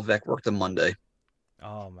time Paul Levesque worked on Monday.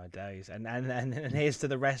 Oh my days! And here's to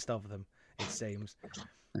the rest of them. It seems.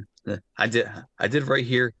 I did right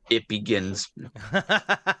here. It begins.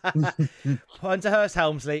 Hunter Hearst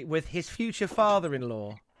Helmsley with his future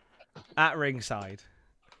father-in-law at ringside.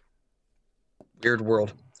 Weird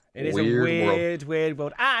world. It is a weird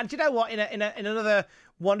world. And do you know what? In another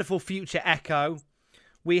wonderful future echo,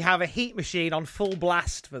 we have a heat machine on full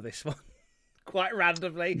blast for this one. Quite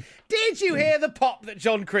randomly. Did you hear the pop that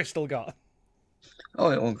John Crystal got?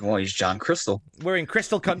 Oh, well, he's John Crystal. We're in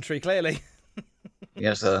Crystal Country, clearly.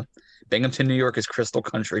 Yes, Binghamton, New York is Crystal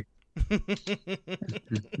Country. His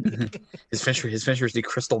finisher is the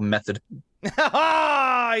Crystal Method.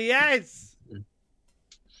 Ah, yes.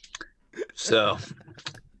 So,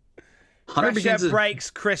 Hunter pressure breaks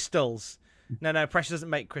crystals. No, pressure doesn't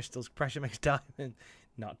make crystals. Pressure makes diamond.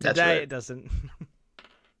 Not today, right. It doesn't.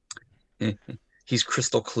 He's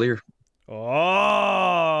crystal clear.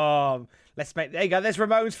 Oh, there you go. There's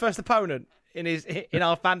Ramon's first opponent in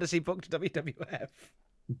our fantasy book to WWF.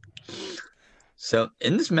 So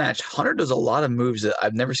in this match, Hunter does a lot of moves that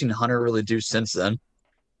I've never seen Hunter really do since then.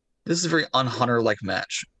 This is a very un-Hunter-like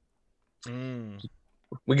match.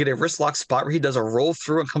 We get a wrist lock spot where he does a roll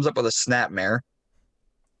through and comes up with a snapmare,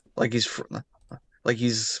 like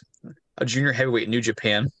he's a junior heavyweight in New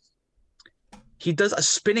Japan. He does a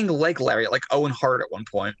spinning leg lariat like Owen Hart at one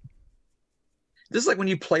point. This is like when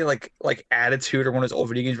you play like Attitude or one of those old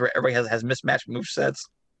video games where everybody has mismatched movesets.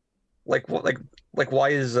 Like what? Like why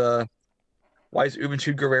is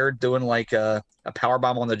Juventud Guerrero doing like a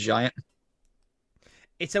powerbomb on the Giant?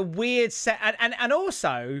 It's a weird set, and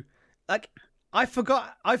also like I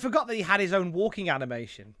forgot that he had his own walking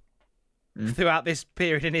animation throughout this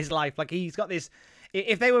period in his life. Like he's got this.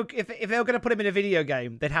 If they were going to put him in a video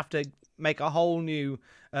game, they'd have to make a whole new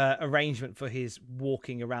arrangement for his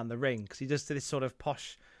walking around the ring, because he does this sort of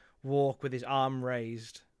posh walk with his arm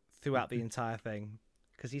raised throughout the entire thing.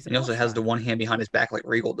 Because he also has the one hand behind his back like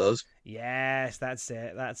Regal does. Yes, that's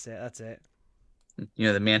it. You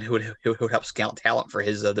know, the man who would help scout talent for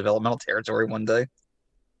his developmental territory one day.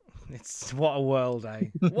 It's what a world, eh?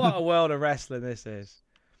 What a world of wrestling this is.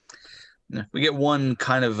 We get one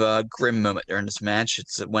kind of grim moment during this match.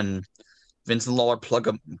 It's when Vince and Lawler plug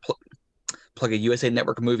a USA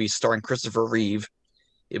Network movie starring Christopher Reeve.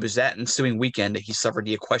 It was that ensuing weekend that he suffered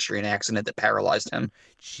the equestrian accident that paralyzed him.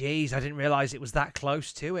 Jeez, I didn't realize it was that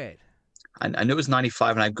close to it. I knew it was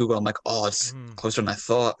 95, and I Googled. I'm like, oh, it's closer than I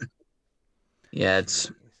thought. Yeah, it's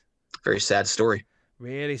a very sad story.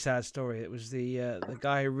 Really sad story. It was the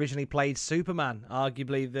guy who originally played Superman,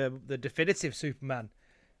 arguably the definitive Superman.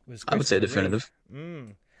 I would say definitive.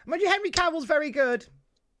 Mind you, Henry Cavill's very good.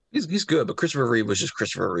 He's good, but Christopher Reeve was just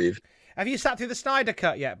Christopher Reeve. Have you sat through the Snyder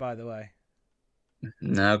Cut yet, by the way?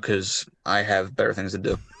 No, because I have better things to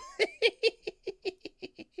do.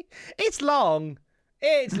 It's long.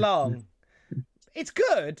 It's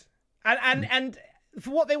good. And for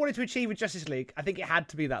what they wanted to achieve with Justice League, I think it had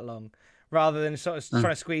to be that long, rather than sort of trying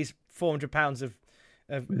to squeeze 400 pounds of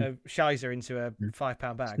Shizer into a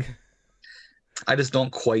 £5 bag. I just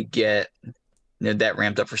don't quite get that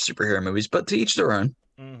ramped up for superhero movies, but to each their own.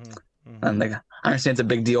 And I understand it's a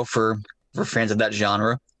big deal for fans of that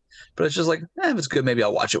genre, but it's just like, if it's good, maybe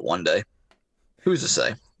I'll watch it one day. Who's to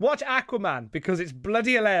say? Watch Aquaman, because it's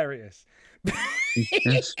bloody hilarious.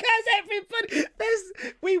 Because everybody,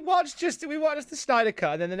 we watched the Snyder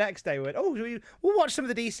Cut, and then the next day we went, we'll watch some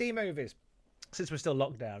of the DC movies, since we're still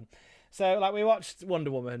locked down. So like we watched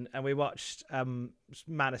Wonder Woman, and we watched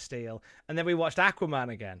Man of Steel, and then we watched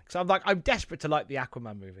Aquaman again. So I'm desperate to like the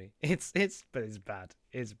Aquaman movie. But it's bad.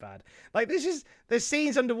 It's bad. Like there's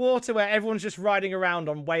scenes underwater where everyone's just riding around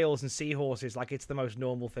on whales and seahorses like it's the most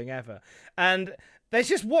normal thing ever. And there's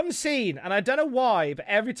just one scene, and I don't know why, but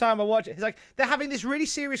every time I watch it, it's like they're having this really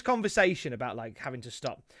serious conversation about like having to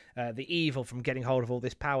stop the evil from getting hold of all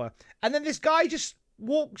this power, and then this guy just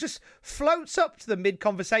floats up to the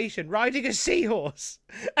mid-conversation riding a seahorse,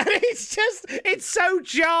 and it's so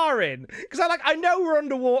jarring, because I know we're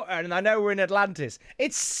underwater and I know we're in Atlantis.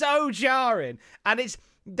 It's so jarring, and it's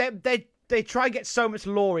they try and get so much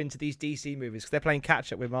lore into these DC movies because they're playing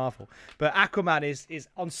catch up with Marvel. But Aquaman is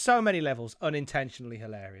on so many levels unintentionally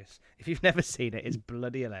hilarious. If you've never seen it, it's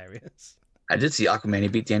bloody hilarious. I did see Aquaman. He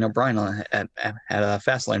beat Daniel Bryan at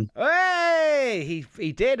Fastlane. Hey,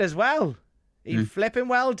 he did as well. He flipping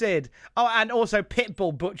well did. Oh, and also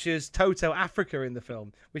Pitbull butchers Toto Africa in the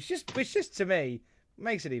film, which just to me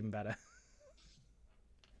makes it even better.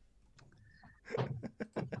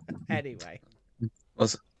 Anyway. Well,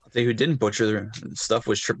 I'll tell you who didn't butcher the stuff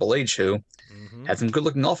was Triple H, who had some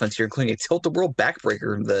good-looking offense here, including a tilt-the-world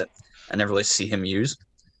backbreaker that I never really see him use.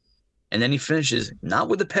 And then he finishes not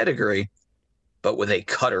with a pedigree, but with a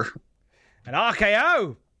cutter. An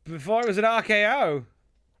RKO! Before it was an RKO.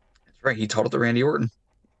 Right, he taught it to Randy Orton.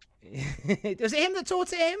 Was it him that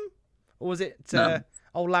taught it him? Or was it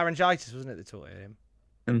old laryngitis, wasn't it, that taught it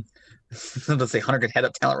him? Let's say Hunter could head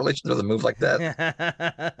up talent relations with a move like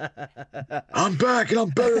that. I'm back and I'm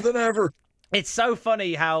better than ever. It's so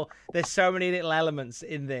funny how there's so many little elements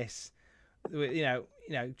in this. You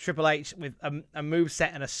know, Triple H with a move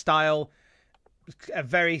set and a style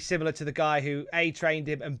very similar to the guy who A, trained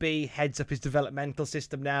him, and B, heads up his developmental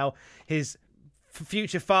system now. His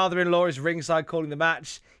future father-in-law is ringside calling the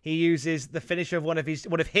match. He uses the finisher of one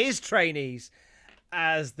of his trainees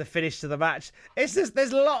as the finish to the match. It's just,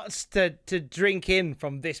 there's lots to drink in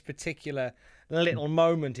from this particular little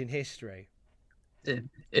moment in history. It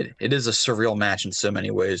is a surreal match in so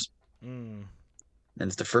many ways. And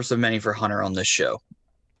it's the first of many for Hunter on this show.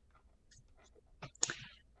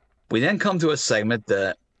 We then come to a segment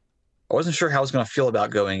that I wasn't sure how I was going to feel about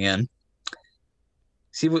going in.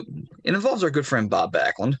 See, it involves our good friend Bob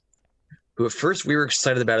Backlund, who at first we were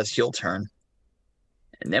excited about his heel turn.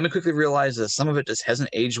 And then we quickly realized that some of it just hasn't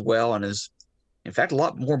aged well and is, in fact, a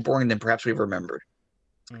lot more boring than perhaps we remembered.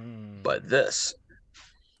 But this,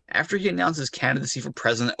 after he announced his candidacy for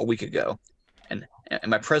president a week ago, and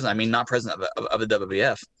by president, I mean not president of the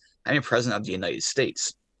WWF, I mean president of the United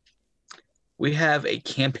States, we have a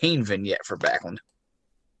campaign vignette for Backlund,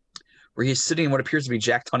 where he's sitting in what appears to be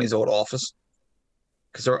Jack Tunney's old office,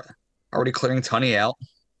 because they're already clearing Tunney out,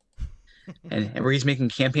 and where he's making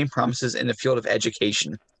campaign promises in the field of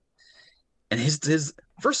education. And his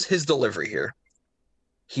delivery here,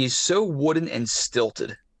 he is so wooden and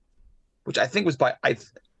stilted, which I think was I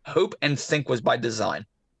hope and think was by design.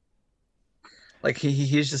 Like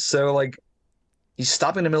he's just so like he's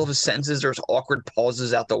stopping in the middle of his sentences. There's awkward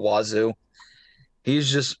pauses out the wazoo.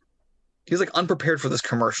 He's like unprepared for this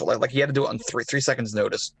commercial. Like he had to do it on three seconds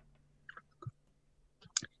notice.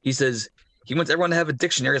 He says he wants everyone to have a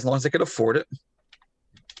dictionary as long as they could afford it.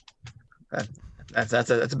 That's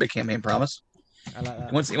a big campaign promise. I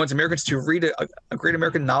like that. He wants Americans to read a great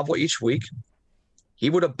American novel each week. He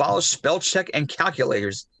would abolish spell check and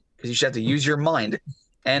calculators because you should have to use your mind.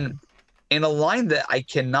 And in a line that I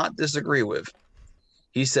cannot disagree with,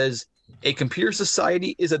 he says, a computer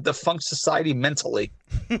society is a defunct society mentally.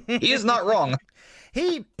 He is not wrong.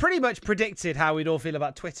 He pretty much predicted how we'd all feel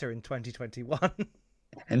about Twitter in 2021.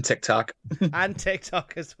 And TikTok. And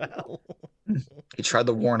TikTok as well. He tried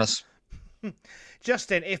to warn us.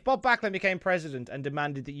 Justin, if Bob Backlund became president and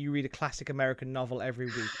demanded that you read a classic American novel every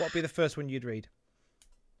week, what would be the first one you'd read?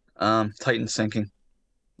 Titan Sinking.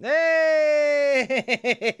 Hey!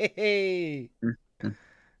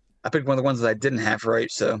 I picked one of the ones that I didn't have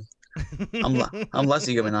right, so I'm less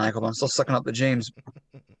egomaniacal, but I'm still sucking up to James.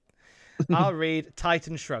 I'll read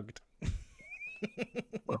Titan Shrugged.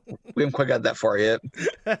 We haven't quite got that far yet.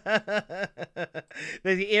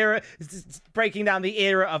 There's the era, it's breaking down the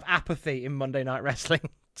era of apathy in Monday Night Wrestling.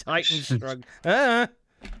 Titan Shrugged.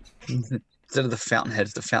 Instead of the fountainhead,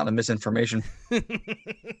 it's the fountain of misinformation.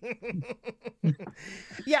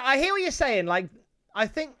 Yeah, I hear what you're saying. Like, I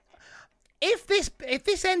think if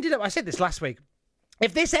this ended up, I said this last week,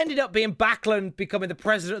 if this ended up being Backlund becoming the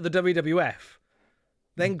president of the WWF,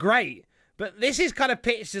 then great. But this is kind of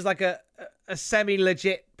pitched as like a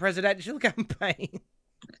semi-legit presidential campaign.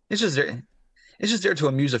 It's just there to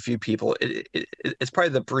amuse a few people. It's probably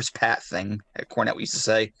the Bruce Pat thing at Cornette we used to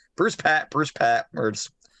say. Bruce Pat, or it's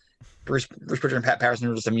Bruce Pritchard and Pat Patterson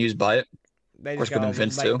were just amused by it. They of course, just with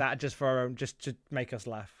Vince make too. that just for our own, just to make us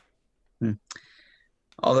laugh.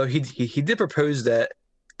 Although he did propose that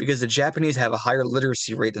because the Japanese have a higher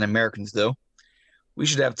literacy rate than Americans do, we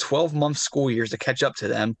should have 12-month school years to catch up to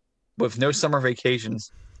them with no summer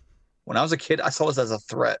vacations. When I was a kid, I saw this as a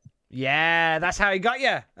threat. Yeah, that's how he got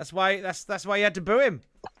you. That's why you had to boo him.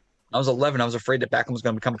 I was 11. I was afraid that Backlund was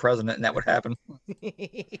going to become president, and that would happen.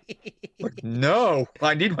 Like, no,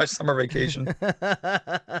 I need my summer vacation.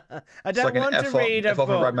 I don't want to read a book.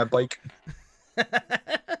 And ride my bike.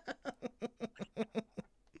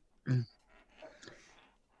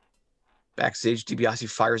 Backstage, DiBiase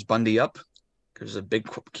fires Bundy up. There's a big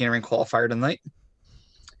Canadian qualifier tonight.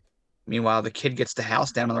 Meanwhile, the kid gets the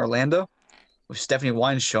house down in Orlando with Stephanie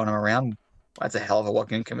Wines showing him around. That's a hell of a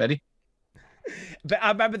walk-in committee. But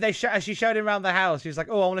I remember as she showed him around the house, she was like,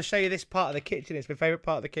 "Oh, I want to show you this part of the kitchen. It's my favorite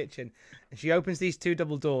part of the kitchen." And she opens these two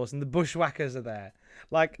double doors, and the bushwhackers are there.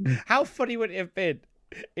 Like, how funny would it have been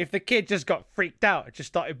if the kid just got freaked out and just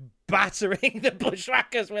started battering the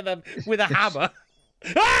bushwhackers with a hammer?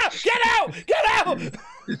 Ah! Get out! Get out!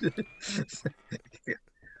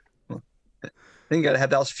 Then you got to have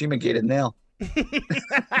the house fumigated now.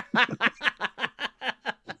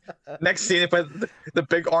 Next scene, if the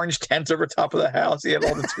big orange tent over top of the house, you have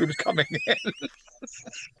all the tubes coming in.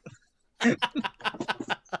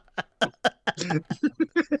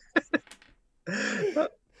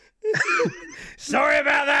 Sorry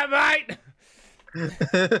about that, mate.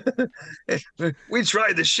 We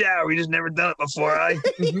tried the shower. We just never done it before.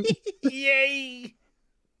 Yay!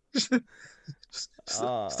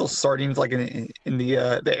 Still sardines like in the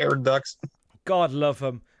air ducts. God love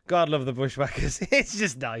them. God love the bushwhackers. It's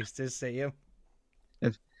just nice to see them.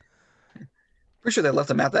 Pretty sure they left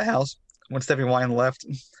them at the house when Stephanie Wine left.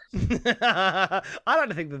 I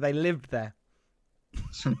don't think that they lived there.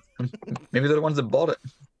 Maybe they're the ones that bought it.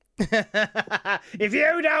 If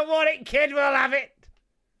you don't want it, kid, we'll have it.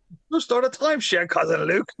 We'll start a timeshare, cousin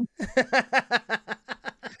Luke.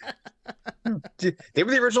 They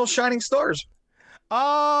were the original Shining Stars.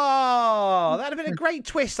 Oh, that'd have been a great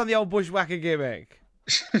twist on the old bushwhacker gimmick.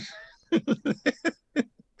 They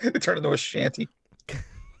turned into a shanty.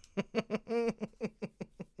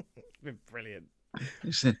 Brilliant.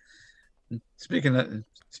 Speaking of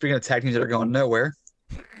tag teams that are going nowhere,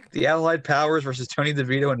 the Allied Powers versus Tony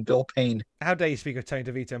DeVito and Bill Payne. How dare you speak of Tony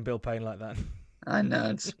DeVito and Bill Payne like that? I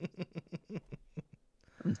know.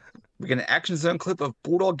 We get an Action Zone clip of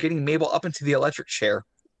Bulldog getting Mabel up into the electric chair.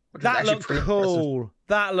 That looked cool. Impressive.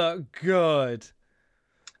 That looked good.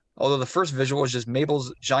 Although the first visual was just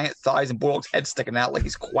Mabel's giant thighs and Bulldog's head sticking out like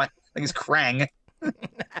he's Krang.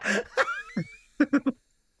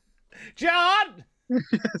 John!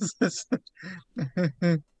 The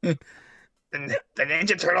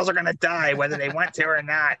Ninja Turtles are going to die whether they want to or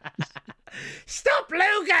not. Stop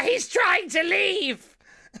Luger! He's trying to leave!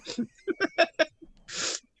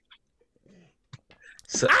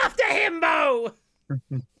 After him, Bo!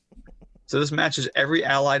 So this match is every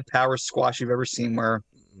Allied Power squash you've ever seen where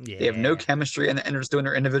they have no chemistry and they're just doing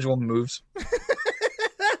their individual moves.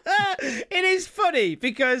 It is funny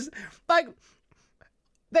because, like,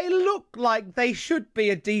 they look like they should be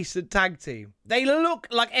a decent tag team. They look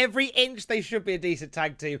like every inch they should be a decent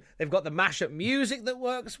tag team. They've got the mashup music that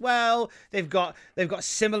works well. They've got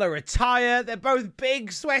similar attire. They're both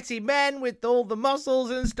big, sweaty men with all the muscles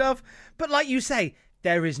and stuff. But like you say,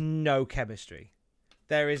 there is no chemistry.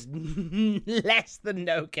 There is less than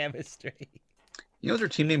no chemistry. You know what their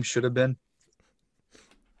team name should have been?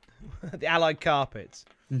 The Allied Carpets.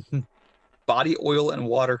 Body Oil and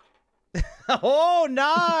Water. Oh,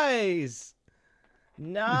 nice.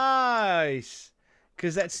 Nice.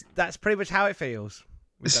 Because that's pretty much how it feels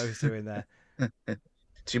with those two in there.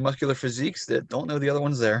 Two muscular physiques that don't know the other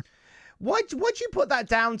one's there. What'd you put that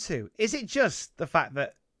down to? Is it just the fact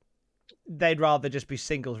that they'd rather just be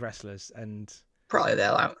singles wrestlers and... Probably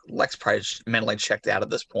that. Lex probably mentally checked out at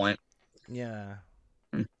this point. Yeah.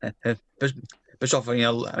 Bischoff,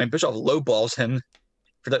 Bischoff lowballs him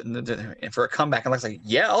for a comeback, and Lex like,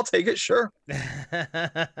 yeah, I'll take it, sure.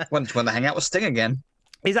 when they hang out with Sting again.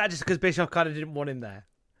 Is that just because Bischoff kind of didn't want him there?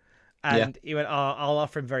 And he went, I'll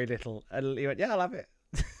offer him very little. And he went, yeah, I'll have it.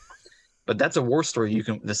 But that's a war story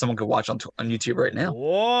that someone could watch on YouTube right now.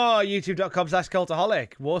 Whoa,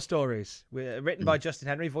 youtube.com/Cultaholic. War stories. Written by Justin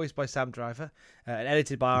Henry, voiced by Sam Driver, and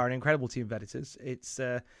edited by our incredible team of editors. It's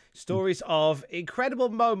stories of incredible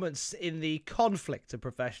moments in the conflict of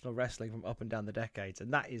professional wrestling from up and down the decades.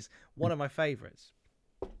 And that is one of my favorites.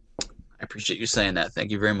 I appreciate you saying that.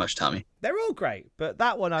 Thank you very much, Tommy. They're all great, but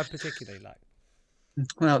that one I particularly like.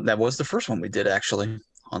 Well, that was the first one we did, actually,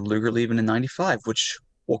 on Luger leaving in 95, which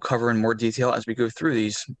we'll cover in more detail as we go through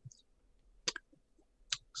these.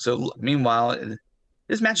 So, meanwhile,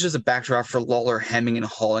 this match is a backdrop for Lawler hemming and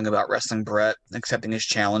hawing about wrestling Brett, accepting his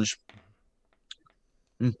challenge.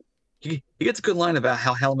 He gets a good line about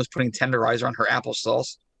how Helen was putting tenderizer on her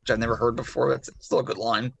applesauce, which I've never heard before. That's still a good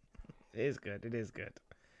line. It is good. It is good.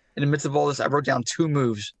 In the midst of all this, I wrote down two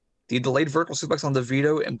moves. The delayed vertical suplex on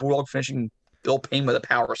DeVito and Bulldog finishing Bill Payne with a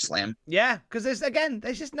power slam. Yeah, because there's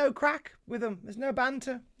just no crack with them. There's no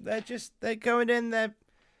banter. They're going in, they're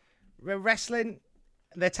wrestling,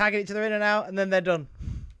 they're tagging each other in and out, and then they're done.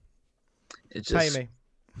 It's just Pay me.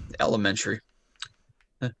 Elementary.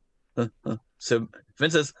 So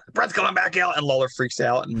Vince says, Brett's coming back out, and Lawler freaks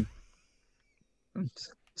out, and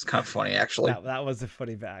it's kind of funny, actually. That was a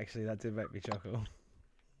funny bit, actually. That did make me chuckle.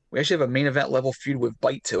 We actually have a main event level feud with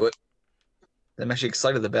Bite to it that I'm actually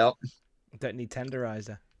excited about. Don't need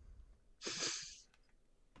tenderizer.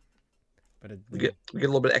 But we get a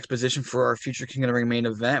little bit of exposition for our future King of the Ring main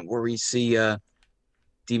event where we see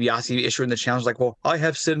DiBiase issuing the challenge like, well, I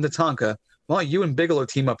have Sid and Tatanka. Why don't you and Bigelow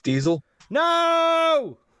team up, Diesel?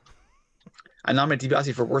 No! I nominate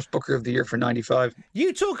DiBiase for Worst Booker of the Year for 95.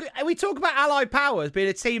 We talk about Allied Powers being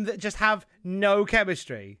a team that just have no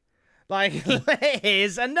chemistry. Like,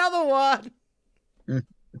 here's another one.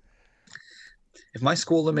 If my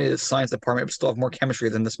school eliminated the science department, it would still have more chemistry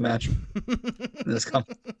than this match, in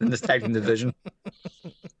this tag team division.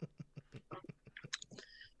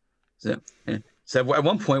 So at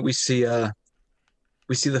one point we see the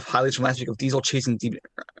highlights from last week of Diesel chasing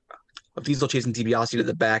DiBiase to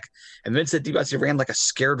the back, and Vince said DiBiase ran like a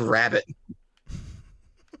scared rabbit.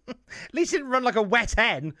 At least he didn't run like a wet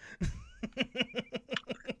hen.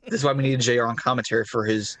 This is why we needed JR on commentary for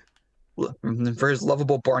his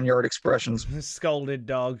lovable barnyard expressions. Scolded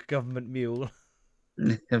dog, government mule.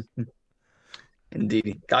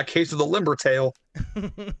 Indeed. Got a case of the limber tail.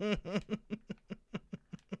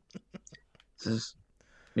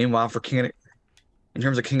 Meanwhile, in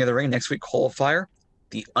terms of King of the Ring, next week qualifier,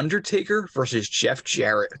 The Undertaker versus Jeff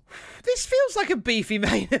Jarrett. This feels like a beefy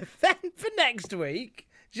main event for next week.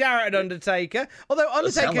 Jarrett and Undertaker. Although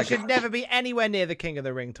Undertaker should never be anywhere near the King of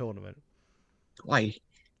the Ring tournament. Why?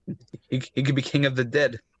 He could be king of the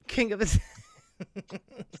dead. King of the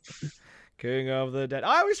King of the Dead.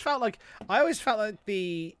 I always felt like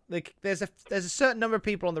there's a certain number of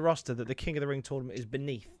people on the roster that the King of the Ring tournament is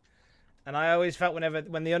beneath. And I always felt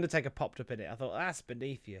when the Undertaker popped up in it, I thought that's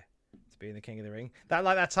beneath you to be in the King of the Ring.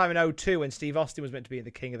 That time in 2002 when Steve Austin was meant to be in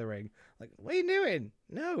the King of the Ring. Like, what are you doing?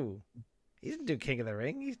 No. He didn't do King of the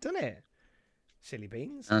Ring. He's done it. Silly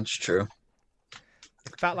beans. That's true.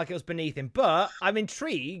 It felt like it was beneath him. But I'm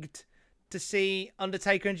intrigued to see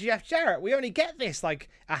Undertaker and Jeff Jarrett. We only get this like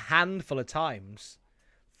a handful of times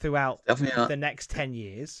throughout the next 10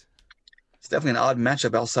 years. It's definitely an odd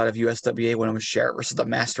matchup outside of USWA when it was Jarrett versus the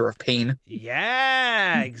Master of Pain.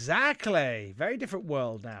 Yeah, exactly. Very different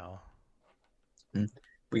world now.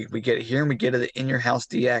 We get it here and we get it in your house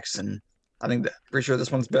DX, and I think pretty sure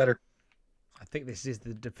this one's better. I think this is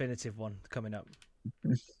the definitive one coming up.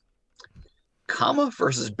 Kama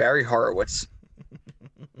versus Barry Horowitz.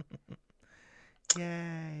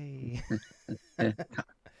 Yay. Let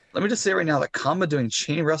me just say right now that Kama doing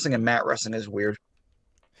chain wrestling and mat wrestling is weird.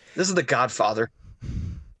 This is the Godfather.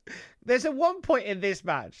 There's a one point in this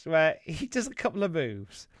match where he does a couple of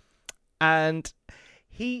moves and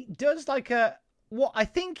he does what I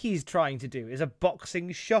think he's trying to do is a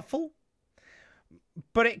boxing shuffle,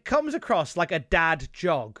 but it comes across like a dad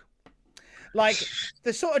jog. Like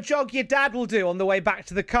the sort of jog your dad will do on the way back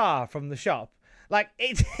to the car from the shop. Like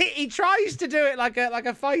he tries to do it like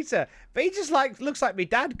a fighter, but he just looks like my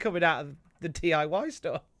dad coming out of the DIY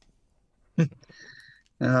store.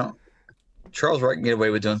 No, Charles Wright can get away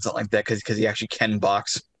with doing something like that because he actually can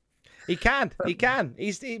box. He can. But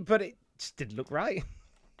it just didn't look right.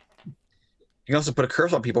 You can also put a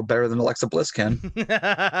curse on people better than Alexa Bliss can.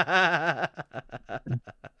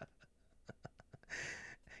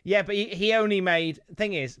 Yeah, but he only made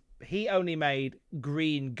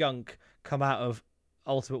green gunk come out of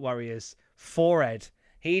Ultimate Warrior's forehead.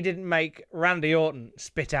 He didn't make Randy Orton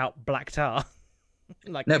spit out black tar.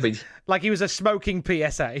 Like he was a smoking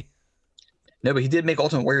PSA. No, but he did make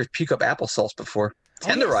Ultimate Warriors puke up applesauce before.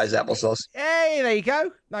 Tenderized applesauce. Hey, there you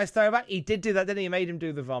go. Nice throwback. He did do that, didn't he? He made him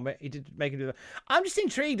do the vomit. He did make him do that. I'm just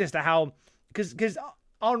intrigued as to how... Because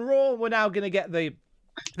on Raw, we're now going to get the...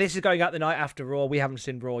 This is going out the night after Raw. We haven't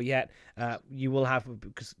seen Raw yet. You will have,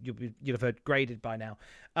 because you'll have heard graded by now.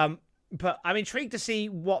 But I'm intrigued to see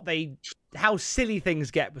how silly things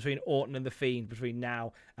get between Orton and The Fiend between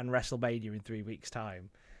now and WrestleMania in 3 weeks' time.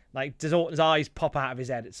 Like, does Orton's eyes pop out of his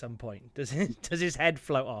head at some point? Does his head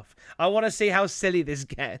float off? I want to see how silly this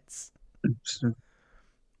gets.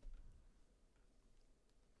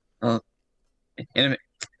 In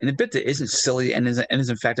a bit that isn't silly and is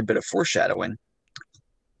in fact a bit of foreshadowing.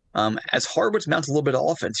 As Horowitz mounts a little bit of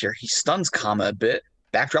offense here, he stuns Kama a bit,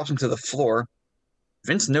 backdrops him to the floor.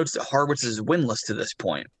 Vince notes that Horowitz is winless to this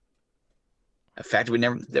point. A fact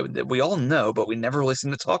that we all know, but we never really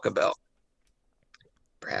seem to talk about.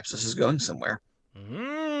 Perhaps this is going somewhere.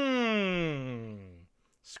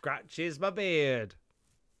 Scratches my beard.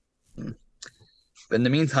 But in the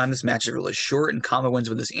meantime, this match is really short, and Kama wins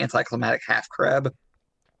with this anticlimactic half crab.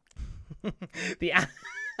 What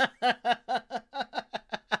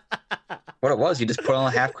it was, he just put on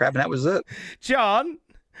a half crab, and that was it. John,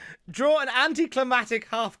 draw an anticlimactic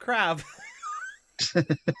half crab.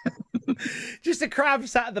 Just a crab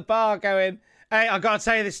sat at the bar going, hey, I got to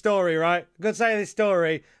tell you this story, right? The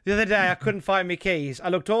other day, I couldn't find my keys. I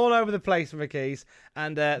looked all over the place for my keys,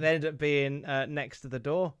 and they ended up being next to the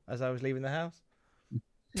door as I was leaving the house.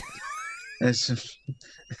 It's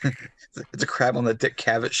a crab on the Dick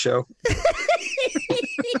Cavett show.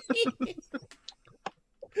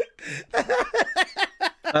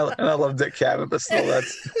 I love Dick Cavett, but still,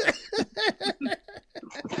 that's...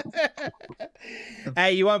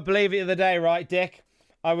 Hey, you won't believe it the other day, right, Dick?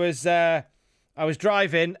 I was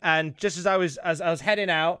driving, and just as I was heading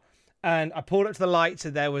out, and I pulled up to the lights,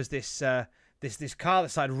 and there was this car that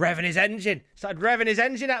started revving his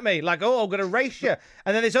engine at me, like, oh, I'm gonna race you.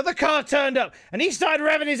 And then this other car turned up, and he started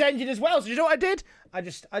revving his engine as well. So you know what I did? I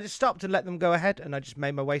just stopped and let them go ahead, and I just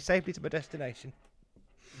made my way safely to my destination.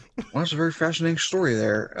 Well, that's a very fascinating story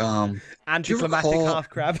there. Anticlimactic half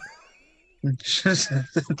crab.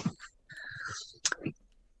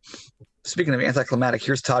 Speaking of anticlimactic,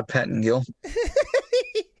 here's Todd Pettengill.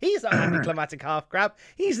 He's not an anticlimactic half crab.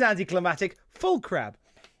 He's an anticlimactic full crab.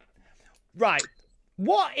 Right.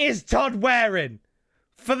 What is Todd wearing?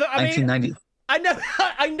 For the 1990.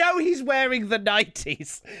 I know he's wearing the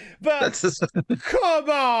 90s, but come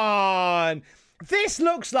on. This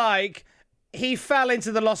looks like he fell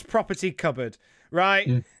into the lost property cupboard,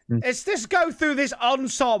 right? Let's just go through this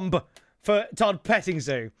ensemble for Todd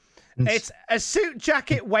Pettingzoo. It's a suit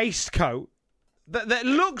jacket waistcoat that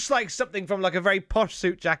looks like something from like a very posh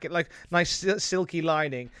suit jacket, like nice silky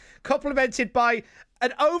lining, complemented by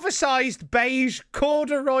an oversized beige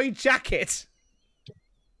corduroy jacket.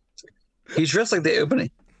 He's dressed like they open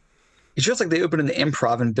it. He's dressed like they opened an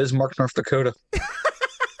improv in Bismarck, North Dakota.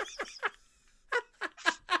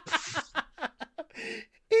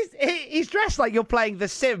 He's dressed like you're playing The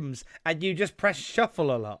Sims and you just press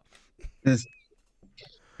shuffle a lot.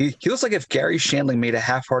 He looks like if Gary Shandling made a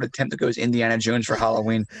half-hearted attempt to go as Indiana Jones for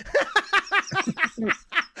Halloween.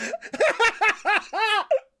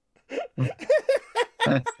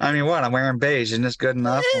 I mean, what? I'm wearing beige. Isn't this good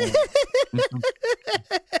enough?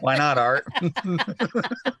 Why not, Art?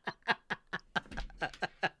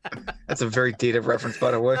 That's a very dated reference,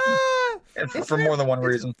 by the way. For more than one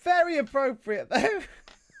reason. Very appropriate, though.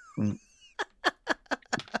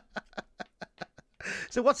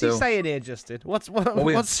 So what's he saying here, Justin? What's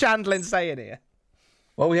Shandling saying here?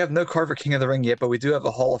 Well, we have no Carver King of the Ring yet, but we do have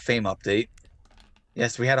a Hall of Fame update.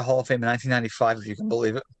 Yes, we had a Hall of Fame in 1995, if you can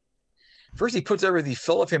believe it. First, he puts over the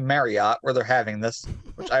Philadelphia Marriott, where they're having this,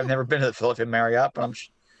 which I've never been to the Philadelphia Marriott, but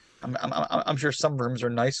I'm sure some rooms are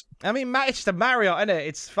nice. I mean, it's just a Marriott, isn't it?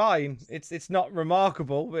 It's fine. It's not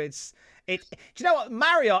remarkable, but do you know what?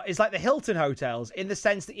 Marriott is like the Hilton hotels in the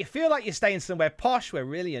sense that you feel like you're staying somewhere posh where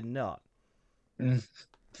really you're not.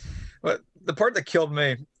 But the part that killed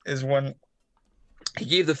me is when he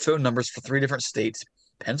gave the phone numbers for 3 different states: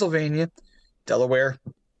 Pennsylvania, Delaware,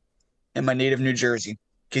 and my native New Jersey, in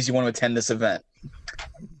case you want to attend this event.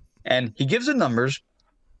 And he gives the numbers,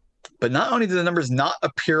 but not only do the numbers not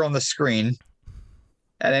appear on the screen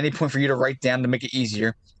at any point for you to write down to make it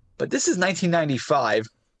easier, but this is 1995,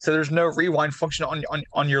 so there's no rewind function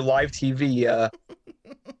on your live TV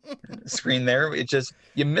screen there. It just,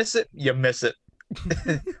 you miss it.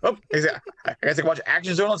 Oh, I guess I watch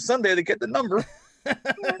Action Zone on Sunday to get the number.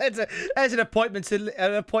 There's an appointment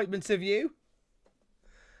to view.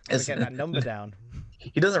 Get that number down.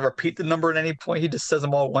 He doesn't repeat the number at any point. He just says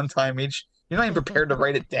them all one time each. You're not even prepared to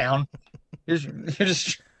write it down. You're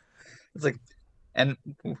just. It's like, and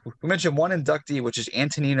we mentioned one inductee, which is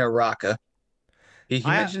Antonino Rocca. He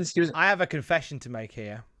mentions he was. I have a confession to make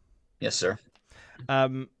here. Yes, sir.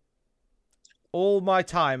 All my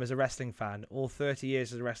time as a wrestling fan, all 30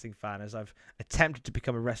 years as a wrestling fan, as I've attempted to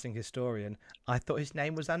become a wrestling historian, I thought his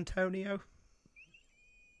name was Antonio.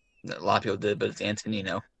 A lot of people did, but it's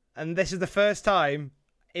Antonino. And this is the first time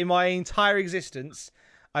in my entire existence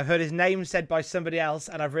I've heard his name said by somebody else,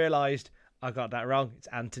 and I've realised I got that wrong. It's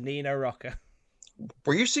Antonino Rocca.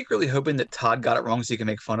 Were you secretly hoping that Todd got it wrong so you can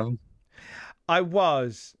make fun of him? I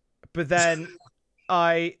was, but then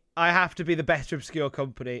I have to be the better obscure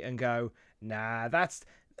company and go, nah,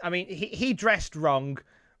 I mean, he dressed wrong,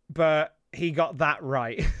 but he got that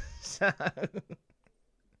right.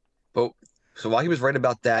 So while he was right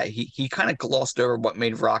about that, he kind of glossed over what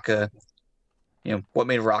made Rocca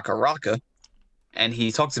Rocca. And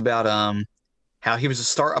he talks about how he was a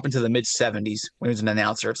star up into the mid-'70s when he was an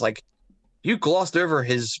announcer. It's like, you glossed over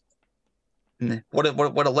his what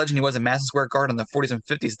a legend he was in Madison Square Garden in the 40s and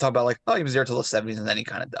 50s. Talk about like, oh, he was there till the 70s and then he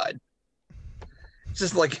kind of died. It's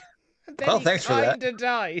just like, well, thanks for that.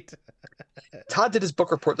 Died. Todd did his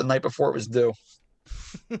book report the night before it was due.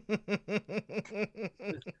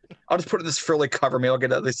 I'll just put it in this frilly cover. Maybe I'll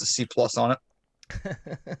get at least a C+ on it.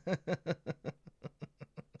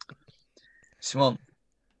 So, well,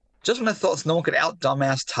 just when I thought no one could out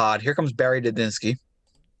dumbass Todd, here comes Barry Didinsky.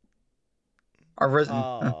 Our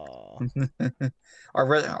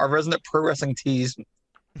resident pro wrestling tease.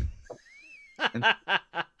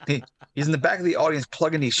 He's in the back of the audience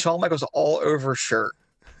plugging the Shawn Michaels All Over shirt.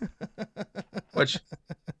 Which,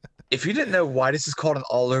 if you didn't know why this is called an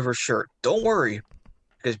all over shirt, don't worry,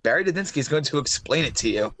 because Barry Didinsky is going to explain it to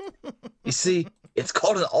you. You see, it's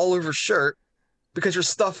called an all over shirt because there's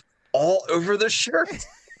stuff all over the shirt.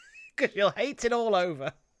 Because you'll hate it all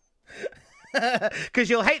over. Because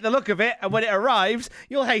you'll hate the look of it, and when it arrives,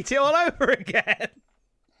 you'll hate it all over again.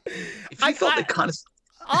 If you thought the kind of...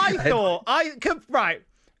 Right,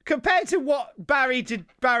 compared to what Barry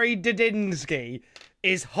Didinsky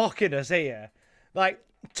is hawking us here, like,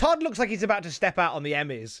 Todd looks like he's about to step out on the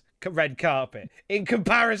Emmys red carpet in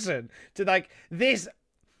comparison to, like, this.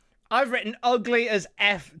 I've written ugly as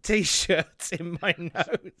F t-shirts in my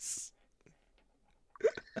notes.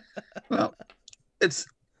 Well, that's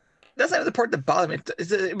not the part that bothered me.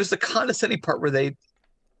 It was the condescending part where they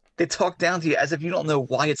talk down to you as if you don't know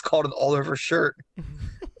why it's called an all-over shirt.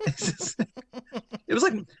 It was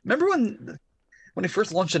like, remember when they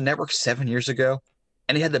first launched the network 7 years ago,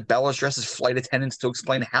 And he had the Bellas dressed as flight attendants to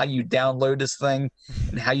explain how you download this thing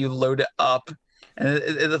and how you load it up. And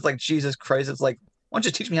it's like, Jesus Christ, it's like, why don't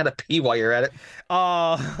you teach me how to pee while you're at it?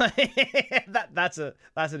 Oh, that's an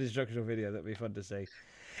instructional video that'd be fun to see.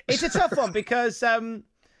 It's a tough one because to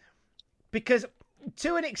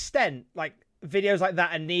an extent, like videos like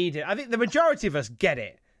that are needed. I think the majority of us get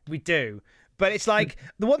it. We do. But it's like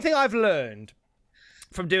the one thing I've learned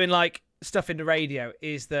from doing like stuff in the radio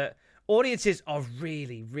is that audiences are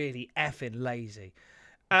really, really effing lazy.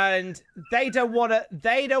 And they don't want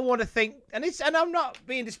to think, and I'm not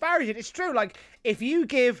being disparaging, it's true. Like, if you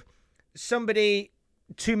give somebody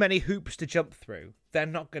too many hoops to jump through, they're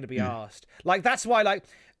not going to be asked. Like, that's why,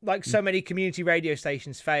 like so many community radio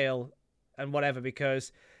stations fail and whatever,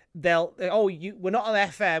 because we're not on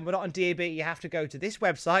FM, we're not on DAB, you have to go to this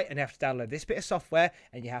website and you have to download this bit of software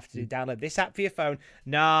and you have to download this app for your phone.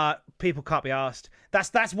 Nah, people can't be asked.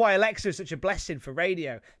 That's why Alexa is such a blessing for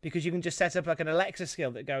radio, because you can just set up like an Alexa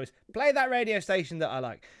skill that goes, play that radio station that I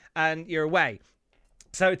like, and you're away.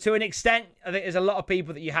 So to an extent, I think there's a lot of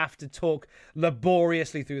people that you have to talk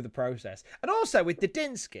laboriously through the process. And also with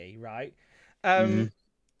Dudinsky, right?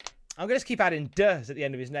 I'm going to keep adding "duh" at the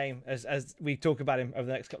end of his name as we talk about him over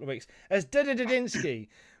the next couple of weeks. As Dudinsky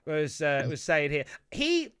was saying here,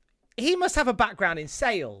 he must have a background in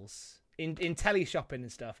sales, in teleshopping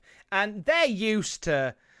and stuff, and they're used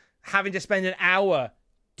to having to spend an hour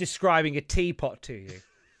describing a teapot to you.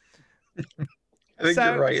 I think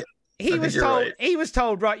you're right. He was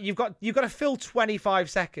told, right, you've got to fill 25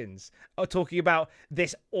 seconds of talking about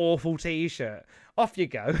this awful T-shirt. Off you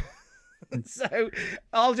go. So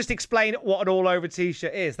I'll just explain what an all-over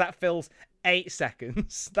T-shirt is. That fills 8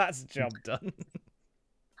 seconds. That's the job done.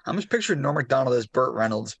 I'm just picturing Norm Macdonald as Burt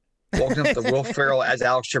Reynolds walking up to Will Ferrell as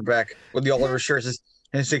Alex Trebek with the all-over shirt. And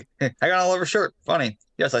he's like, hey, I got an all-over shirt. Funny.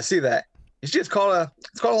 Yes, I see that. You see, it's called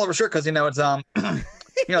all-over shirt because, it's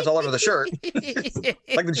it's all over the shirt.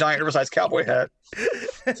 Like the giant oversized cowboy hat.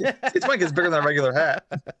 It's funny because it's bigger than a regular hat.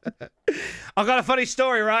 I've got a funny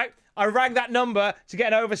story, right? I rang that number to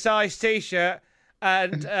get an oversized T-shirt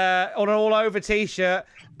and on an all-over T-shirt,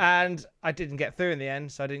 and I didn't get through in the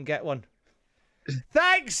end, so I didn't get one.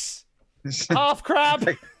 Thanks, half crab.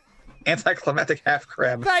 Anticlimactic half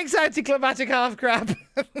crab. Thanks, anticlimactic half crab.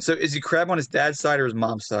 So is he crab on his dad's side or his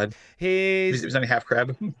mom's side? He's only half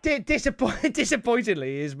crab.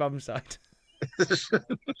 Disappointingly, his mom's side.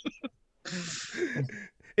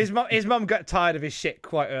 His mum got tired of his shit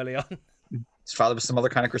quite early on. His father was some other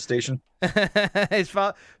kind of crustacean. His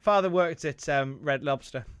father worked at Red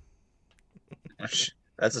Lobster.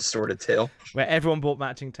 That's a sordid tale. Where everyone bought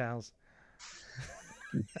matching towels.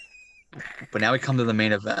 But now we come to the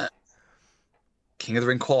main event. King of the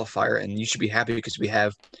Ring qualifier, and you should be happy because we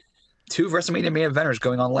have 2 WrestleMania main eventers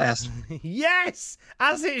going on last. Yes!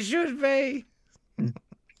 As it should be!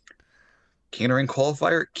 King of the Ring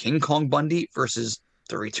qualifier, King Kong Bundy versus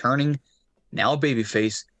the returning, now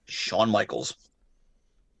babyface, Shawn Michaels.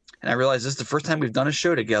 And I realize this is the first time we've done a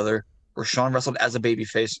show together where Shawn wrestled as a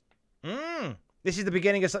babyface. This is the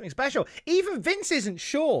beginning of something special. Even Vince isn't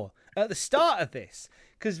sure at the start of this,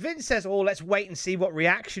 because Vince says, let's wait and see what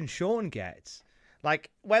reaction Shawn gets.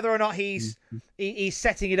 Like, whether or not he's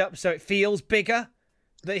setting it up so it feels bigger,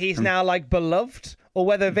 that he's now, like, beloved, or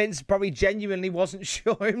whether Vince probably genuinely wasn't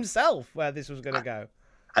sure himself where this was going to go.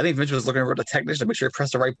 I think Vince was looking for the technician to make sure he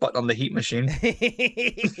pressed the right button on the heat machine.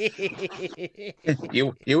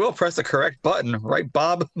 You will press the correct button, right,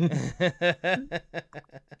 Bob?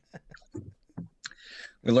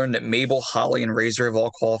 We learned that Mabel, Holly, and Razor have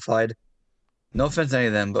all qualified. No offense to any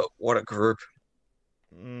of them, but what a group.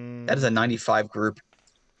 That is a 95 group.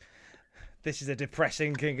 This is a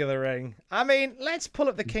depressing King of the Ring. I mean, let's pull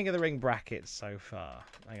up the King of the Ring brackets so far.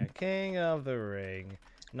 Hang on. King of the Ring.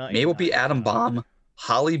 Mabel beat Adam Bomb.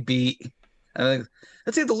 Holly beat... let's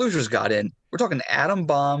see if the losers got in. We're talking Adam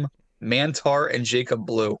Bomb, Mantar, and Jacob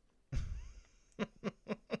Blue.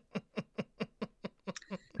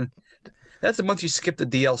 That's the month you skip the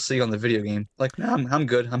DLC on the video game. Like, no, I'm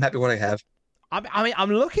good. I'm happy with what I have. I mean,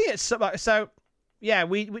 I'm looking at so yeah.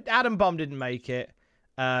 We Adam Bomb didn't make it.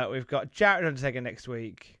 We've got Jarrett and Undertaker next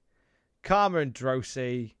week, Karma and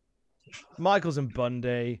Drosy, Michaels and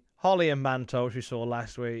Bundy, Holly and Manto, which we saw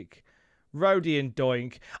last week, Rhodey and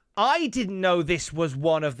Doink. I didn't know this was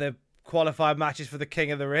one of the qualified matches for the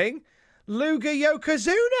King of the Ring. Luger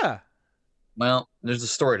Yokozuna. Well, there's a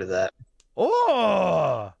story to that.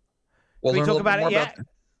 Oh. Can we talk about it yet?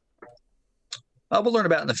 We'll learn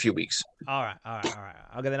about it in a few weeks. All right.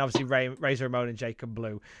 Okay, then obviously Razor Ramon and Jacob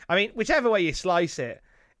Blue. I mean, whichever way you slice it,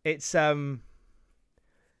 it's not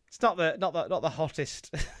the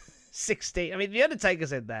hottest 16. I mean, The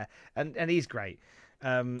Undertaker's in there, and he's great.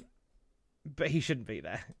 But he shouldn't be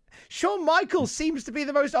there. Shawn Michaels seems to be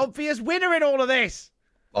the most obvious winner in all of this.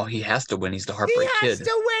 Oh, he has to win. He's the Heartbreak Kid. He has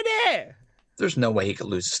to win it. There's no way he could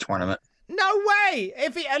lose this tournament. No way.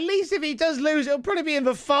 At least if he does lose, it'll probably be in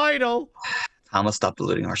the final. Tom, let's stop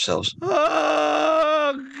deluding ourselves.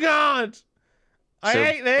 Oh, God. I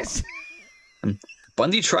hate this.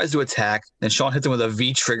 Bundy tries to attack, then Shawn hits him with a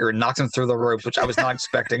V-trigger and knocks him through the ropes, which I was not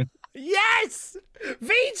expecting. Yes!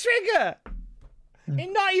 V-trigger!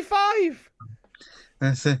 In 95!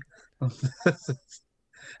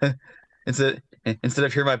 Instead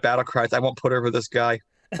of hearing my battle cries, I won't put over this guy.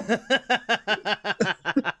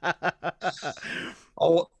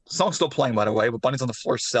 Oh, song's still playing, by the way, but Bundy's on the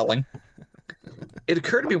floor selling. It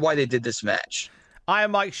occurred to me why they did this match.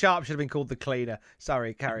 Iron Mike Sharp should have been called the cleaner.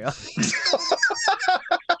 Sorry, carry on.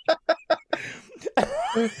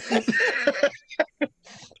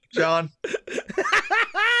 John.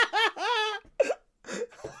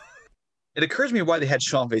 It occurs to me why they had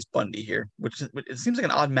Shawn face Bundy here, which it seems like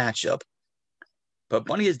an odd matchup. But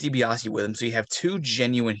Bundy has DiBiase with him, so you have two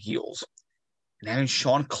genuine heels. And having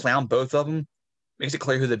Shawn clown both of them makes it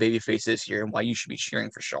clear who the babyface is here and why you should be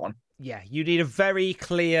cheering for Shawn. Yeah, you need a very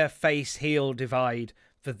clear face-heel divide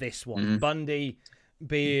for this one. Mm-hmm. Bundy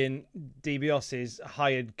being DiBiase's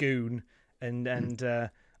hired goon and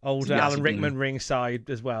older Alan Rickman ringside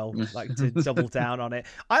as well, like to double down on it.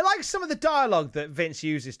 I like some of the dialogue that Vince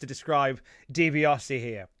uses to describe DiBiase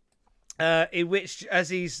here. In which, as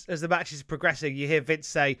the match is progressing, you hear Vince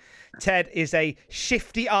say, Ted is a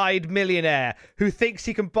shifty-eyed millionaire who thinks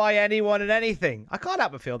he can buy anyone and anything. I can't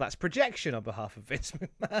help but feel that's projection on behalf of Vince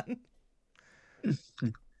McMahon. He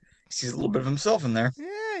sees a little bit of himself in there.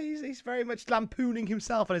 Yeah, he's very much lampooning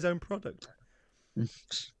himself on his own product.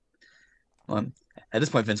 Well, at this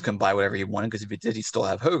point, Vince couldn't buy whatever he wanted, because if he did, he'd still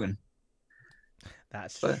have Hogan.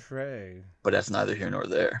 That's true. But that's neither here nor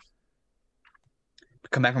there.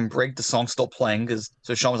 Come back from break, the song's still playing,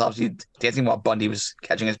 so Shawn was obviously dancing while Bundy was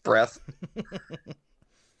catching his breath.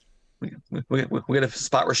 we get a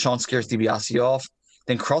spot where Shawn scares DiBiase off,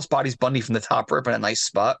 then crossbodies Bundy from the top rope in a nice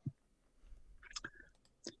spot.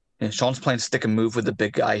 And Shawn's playing stick and move with the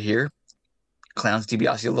big guy here. Clowns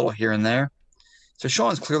DiBiase a little here and there. So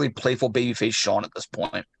Shawn's clearly playful babyface Shawn at this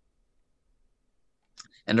point.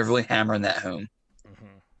 And they're really hammering that home.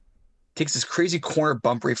 Takes this crazy corner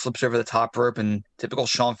bump where he flips over the top rope in typical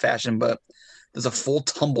Shawn fashion, but does a full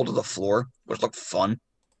tumble to the floor, which looked fun.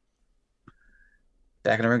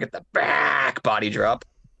 Back in the ring, get the back body drop.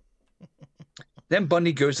 Then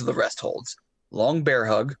Bundy goes to the rest holds. Long bear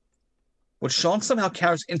hug, which Shawn somehow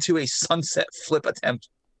counters into a sunset flip attempt.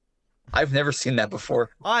 I've never seen that before.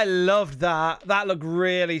 I loved that. That looked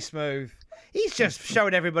really smooth. He's just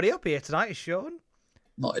showing everybody up here tonight, is Shawn.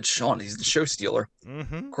 No, it's Shawn. He's the show stealer.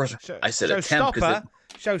 Mm-hmm. Of course, I said attempt.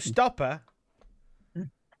 Showstopper.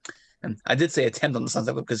 And I did say attempt on the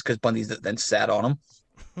sunset because Bundy then sat on him,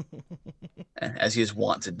 as he is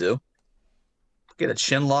wont to do. Get a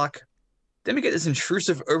chin lock. Then we get this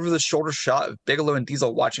intrusive over-the-shoulder shot of Bigelow and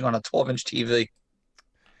Diesel watching on a 12-inch TV.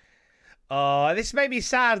 Oh, this made me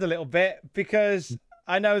sad a little bit because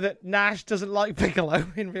I know that Nash doesn't like Bigelow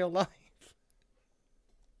in real life.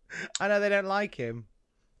 I know they don't like him.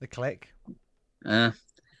 The Click. But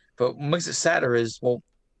what makes it sadder is, well,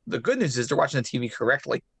 the good news is they're watching the TV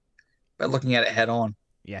correctly by looking at it head on.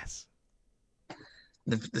 Yes.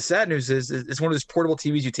 The sad news is it's one of those portable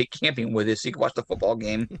TVs you take camping with you so you can watch the football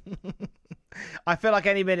game. I feel like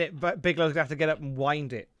any minute Bigelow's going to have to get up and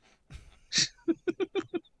wind it.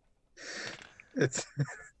 It's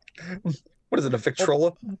what is it, a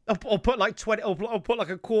Victrola? Or put like 20 or put like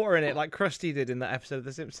a quarter in it like Krusty did in that episode of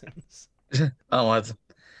The Simpsons. Oh,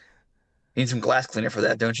 you need some glass cleaner for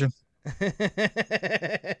that, don't you?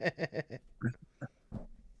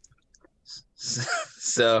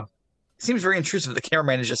 So it seems very intrusive. The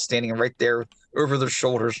cameraman is just standing right there over their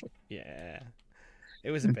shoulders. Yeah.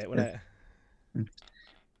 It was a bit, wasn't it?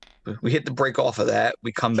 We hit the break off of that.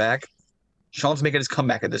 We come back. Shawn's making his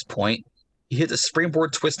comeback at this point. He hit a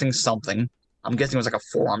springboard twisting something. I'm guessing it was like a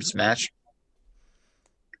forearm smash.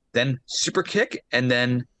 Then super kick, and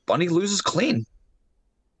then Bundy loses clean.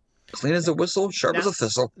 Clean as a whistle, sharp as a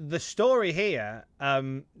thistle. The story here,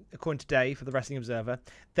 according to Dave for the Wrestling Observer,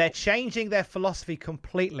 they're changing their philosophy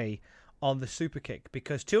completely on the super kick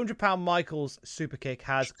because 200-pound Michaels super kick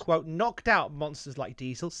has, quote, knocked out monsters like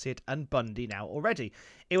Diesel, Sid, and Bundy now already.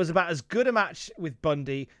 It was about as good a match with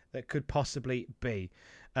Bundy that could possibly be.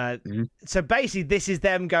 So basically, this is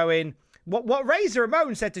them going, what Razor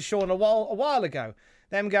Ramon said to Shawn a while ago.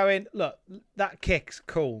 Them going, look, that kick's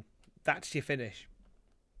cool. That's your finish.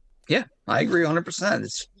 Yeah, I agree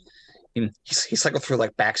 100%. He cycled through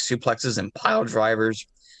like back suplexes and pile drivers,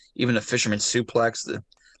 even a fisherman suplex that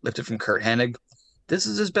lifted from Kurt Hennig. This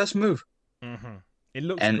is his best move. Mm-hmm. It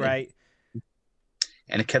looks And great.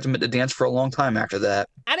 And it kept him at the dance for a long time after that.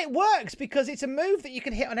 And it works because it's a move that you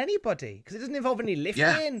can hit on anybody because it doesn't involve any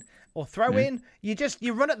lifting or throwing.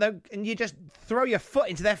 You run at them and you just throw your foot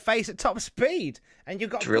into their face at top speed, and you've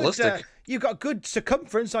got good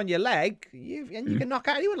circumference on your leg. You can knock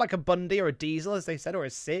out anyone like a Bundy or a Diesel, as they said, or a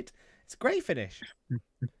Sid. It's a great finish.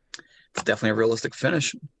 It's definitely a realistic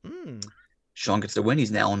finish. Shawn gets the win.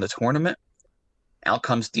 He's now in the tournament. Out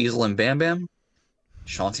comes Diesel and Bam Bam.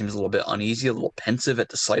 Shawn seems a little bit uneasy, a little pensive at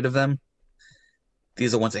the sight of them.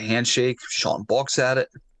 Diesel wants a handshake. Shawn balks at it.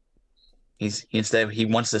 He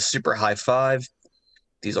wants the super high five.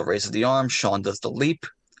 Diesel raises the arm. Shawn does the leap.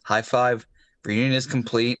 High five. Reunion is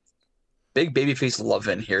complete. Big babyface love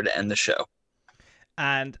in here to end the show.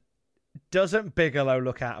 And doesn't Bigelow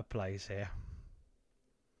look out of place here?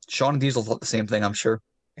 Shawn and Diesel thought the same thing, I'm sure.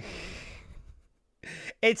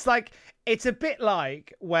 It's a bit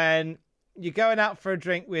like when you're going out for a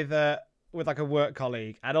drink with like a work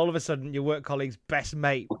colleague, and all of a sudden your work colleague's best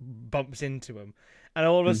mate bumps into him, and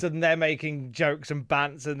all of a sudden they're making jokes and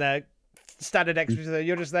bants and they're standing next to each other.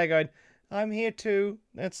 You're just there going, "I'm here too.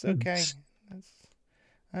 That's okay.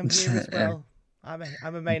 I'm here as well.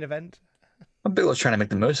 I'm a main event." Bigelow's trying to make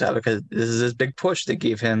the most out of it because this is his big push. They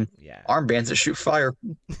gave him armbands that shoot fire.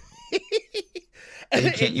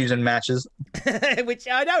 He can't use in matches. Which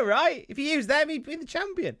I know, right? If you use them, he'd be the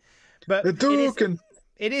champion. But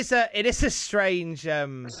it is a strange. I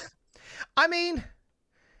mean,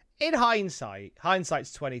 in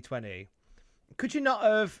hindsight's 2020. Could you not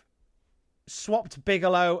have swapped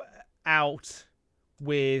Bigelow out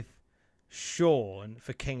with Shawn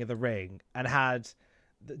for King of the Ring and had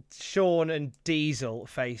Shawn and Diesel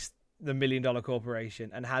face the $1 Million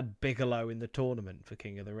Corporation and had Bigelow in the tournament for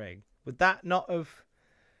King of the Ring? Would that not have?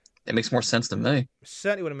 It makes more sense to me.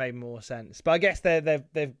 Certainly would have made more sense. But I guess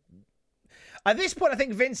they've at this point, I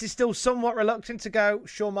think Vince is still somewhat reluctant to go.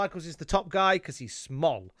 Shawn Michaels is the top guy because he's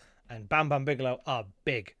small, and Bam Bam Bigelow are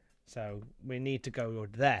big. So we need to go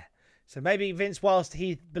there. So maybe Vince, whilst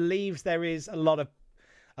he believes there is a lot of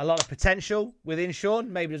potential within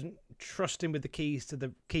Shawn, maybe doesn't trust him with the keys to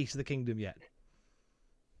the kingdom yet.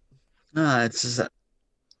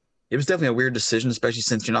 It was definitely a weird decision, especially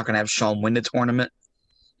since you're not going to have Shawn win the tournament,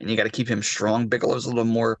 and you got to keep him strong. Bigelow's a little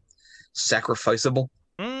more sacrificable.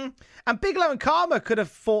 And Bigelow and Karma could have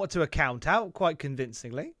fought to a count out quite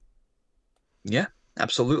convincingly. Yeah,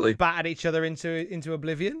 absolutely. Battered each other into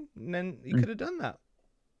oblivion, and then he could have done that.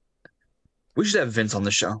 We should have Vince on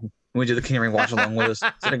the show when we do the King of the Ring watch along with us.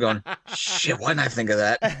 Instead of going, shit, why didn't I think of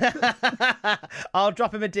that? I'll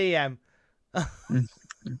drop him a DM.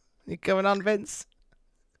 You coming on, Vince?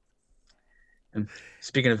 And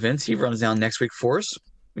speaking of Vince, he runs down next week for us.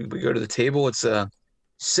 We go to the table. It's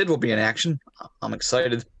Sid will be in action. I'm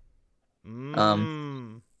excited.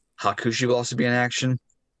 Hakushi will also be in action.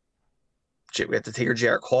 We have to take her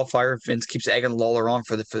Jarrett qualifier. Vince keeps egging Lawler on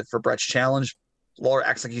for Brett's challenge. Lawler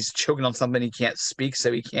acts like he's choking on something he can't speak,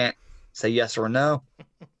 so he can't say yes or no.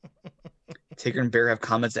 Taker and Bear have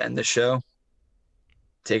comments to end the show.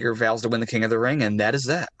 Taker vows to win the King of the Ring, and that is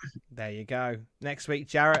that. There you go. Next week,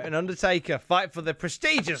 Jarrett and Undertaker fight for the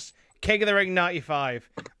prestigious King of the Ring 95.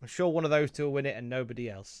 I'm sure one of those two will win it and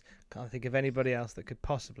nobody else. Can't think of anybody else that could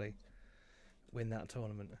possibly win that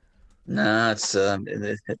tournament. Nah, it's got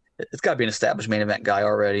to be an established main event guy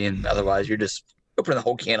already, and otherwise you're just opening the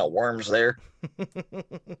whole can of worms there.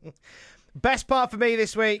 Best part for me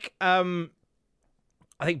this week, I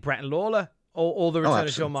think Brett and Lawler or the return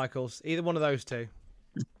of Shawn Michaels. Either one of those two.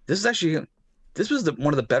 This was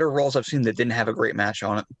one of the better Raws I've seen that didn't have a great match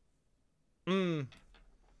on it.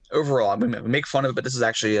 Overall, I mean, we make fun of it, but this is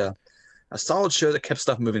actually a solid show that kept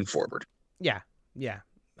stuff moving forward. Yeah.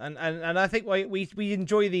 And I think we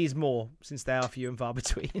enjoy these more since they are few and far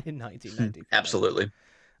between in 1990. Absolutely.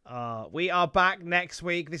 We are back next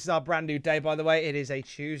week. This is our brand new day, by the way. It is a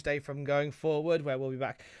Tuesday from going forward where we'll be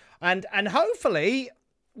back. And hopefully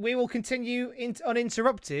we will continue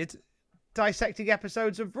uninterrupted dissecting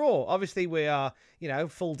episodes of Raw. Obviously, we are,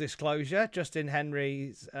 full disclosure, Justin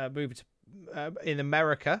Henry's moved in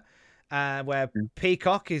America, where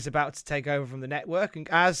Peacock is about to take over from the network. And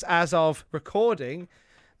as of recording,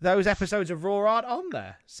 those episodes of Raw aren't on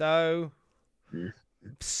there. So,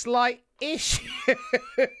 slight issue.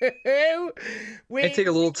 It take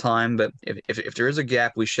a little time, but if there is a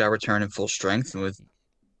gap, we shall return in full strength. Well,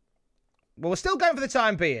 we're still going for the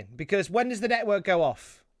time being, because when does the network go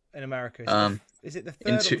off in America? Is it the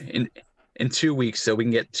third? in 2 weeks, so we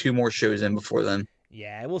can get 2 more shows in before then.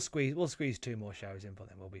 Yeah, we'll squeeze 2 more shows in for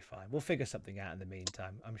them. We'll be fine. We'll figure something out in the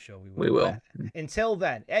meantime. I'm sure we will. We will. Until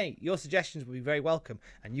then, hey, your suggestions will be very welcome,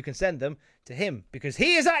 and you can send them to him because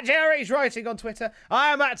he is at JRH Writing on Twitter.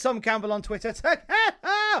 I am at Tom Campbell on Twitter.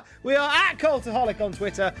 We are at Cultaholic on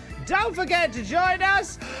Twitter. Don't forget to join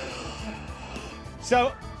us.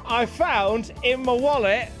 So I found in my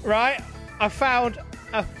wallet, right? I found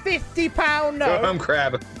a £50 note. Go home,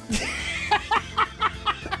 crab.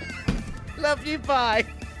 Love you, bye.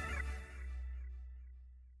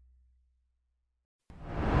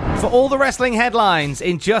 For all the wrestling headlines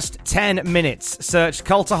in just 10 minutes, search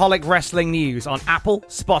Cultaholic Wrestling News on Apple,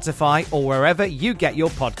 Spotify, or wherever you get your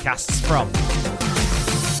podcasts from.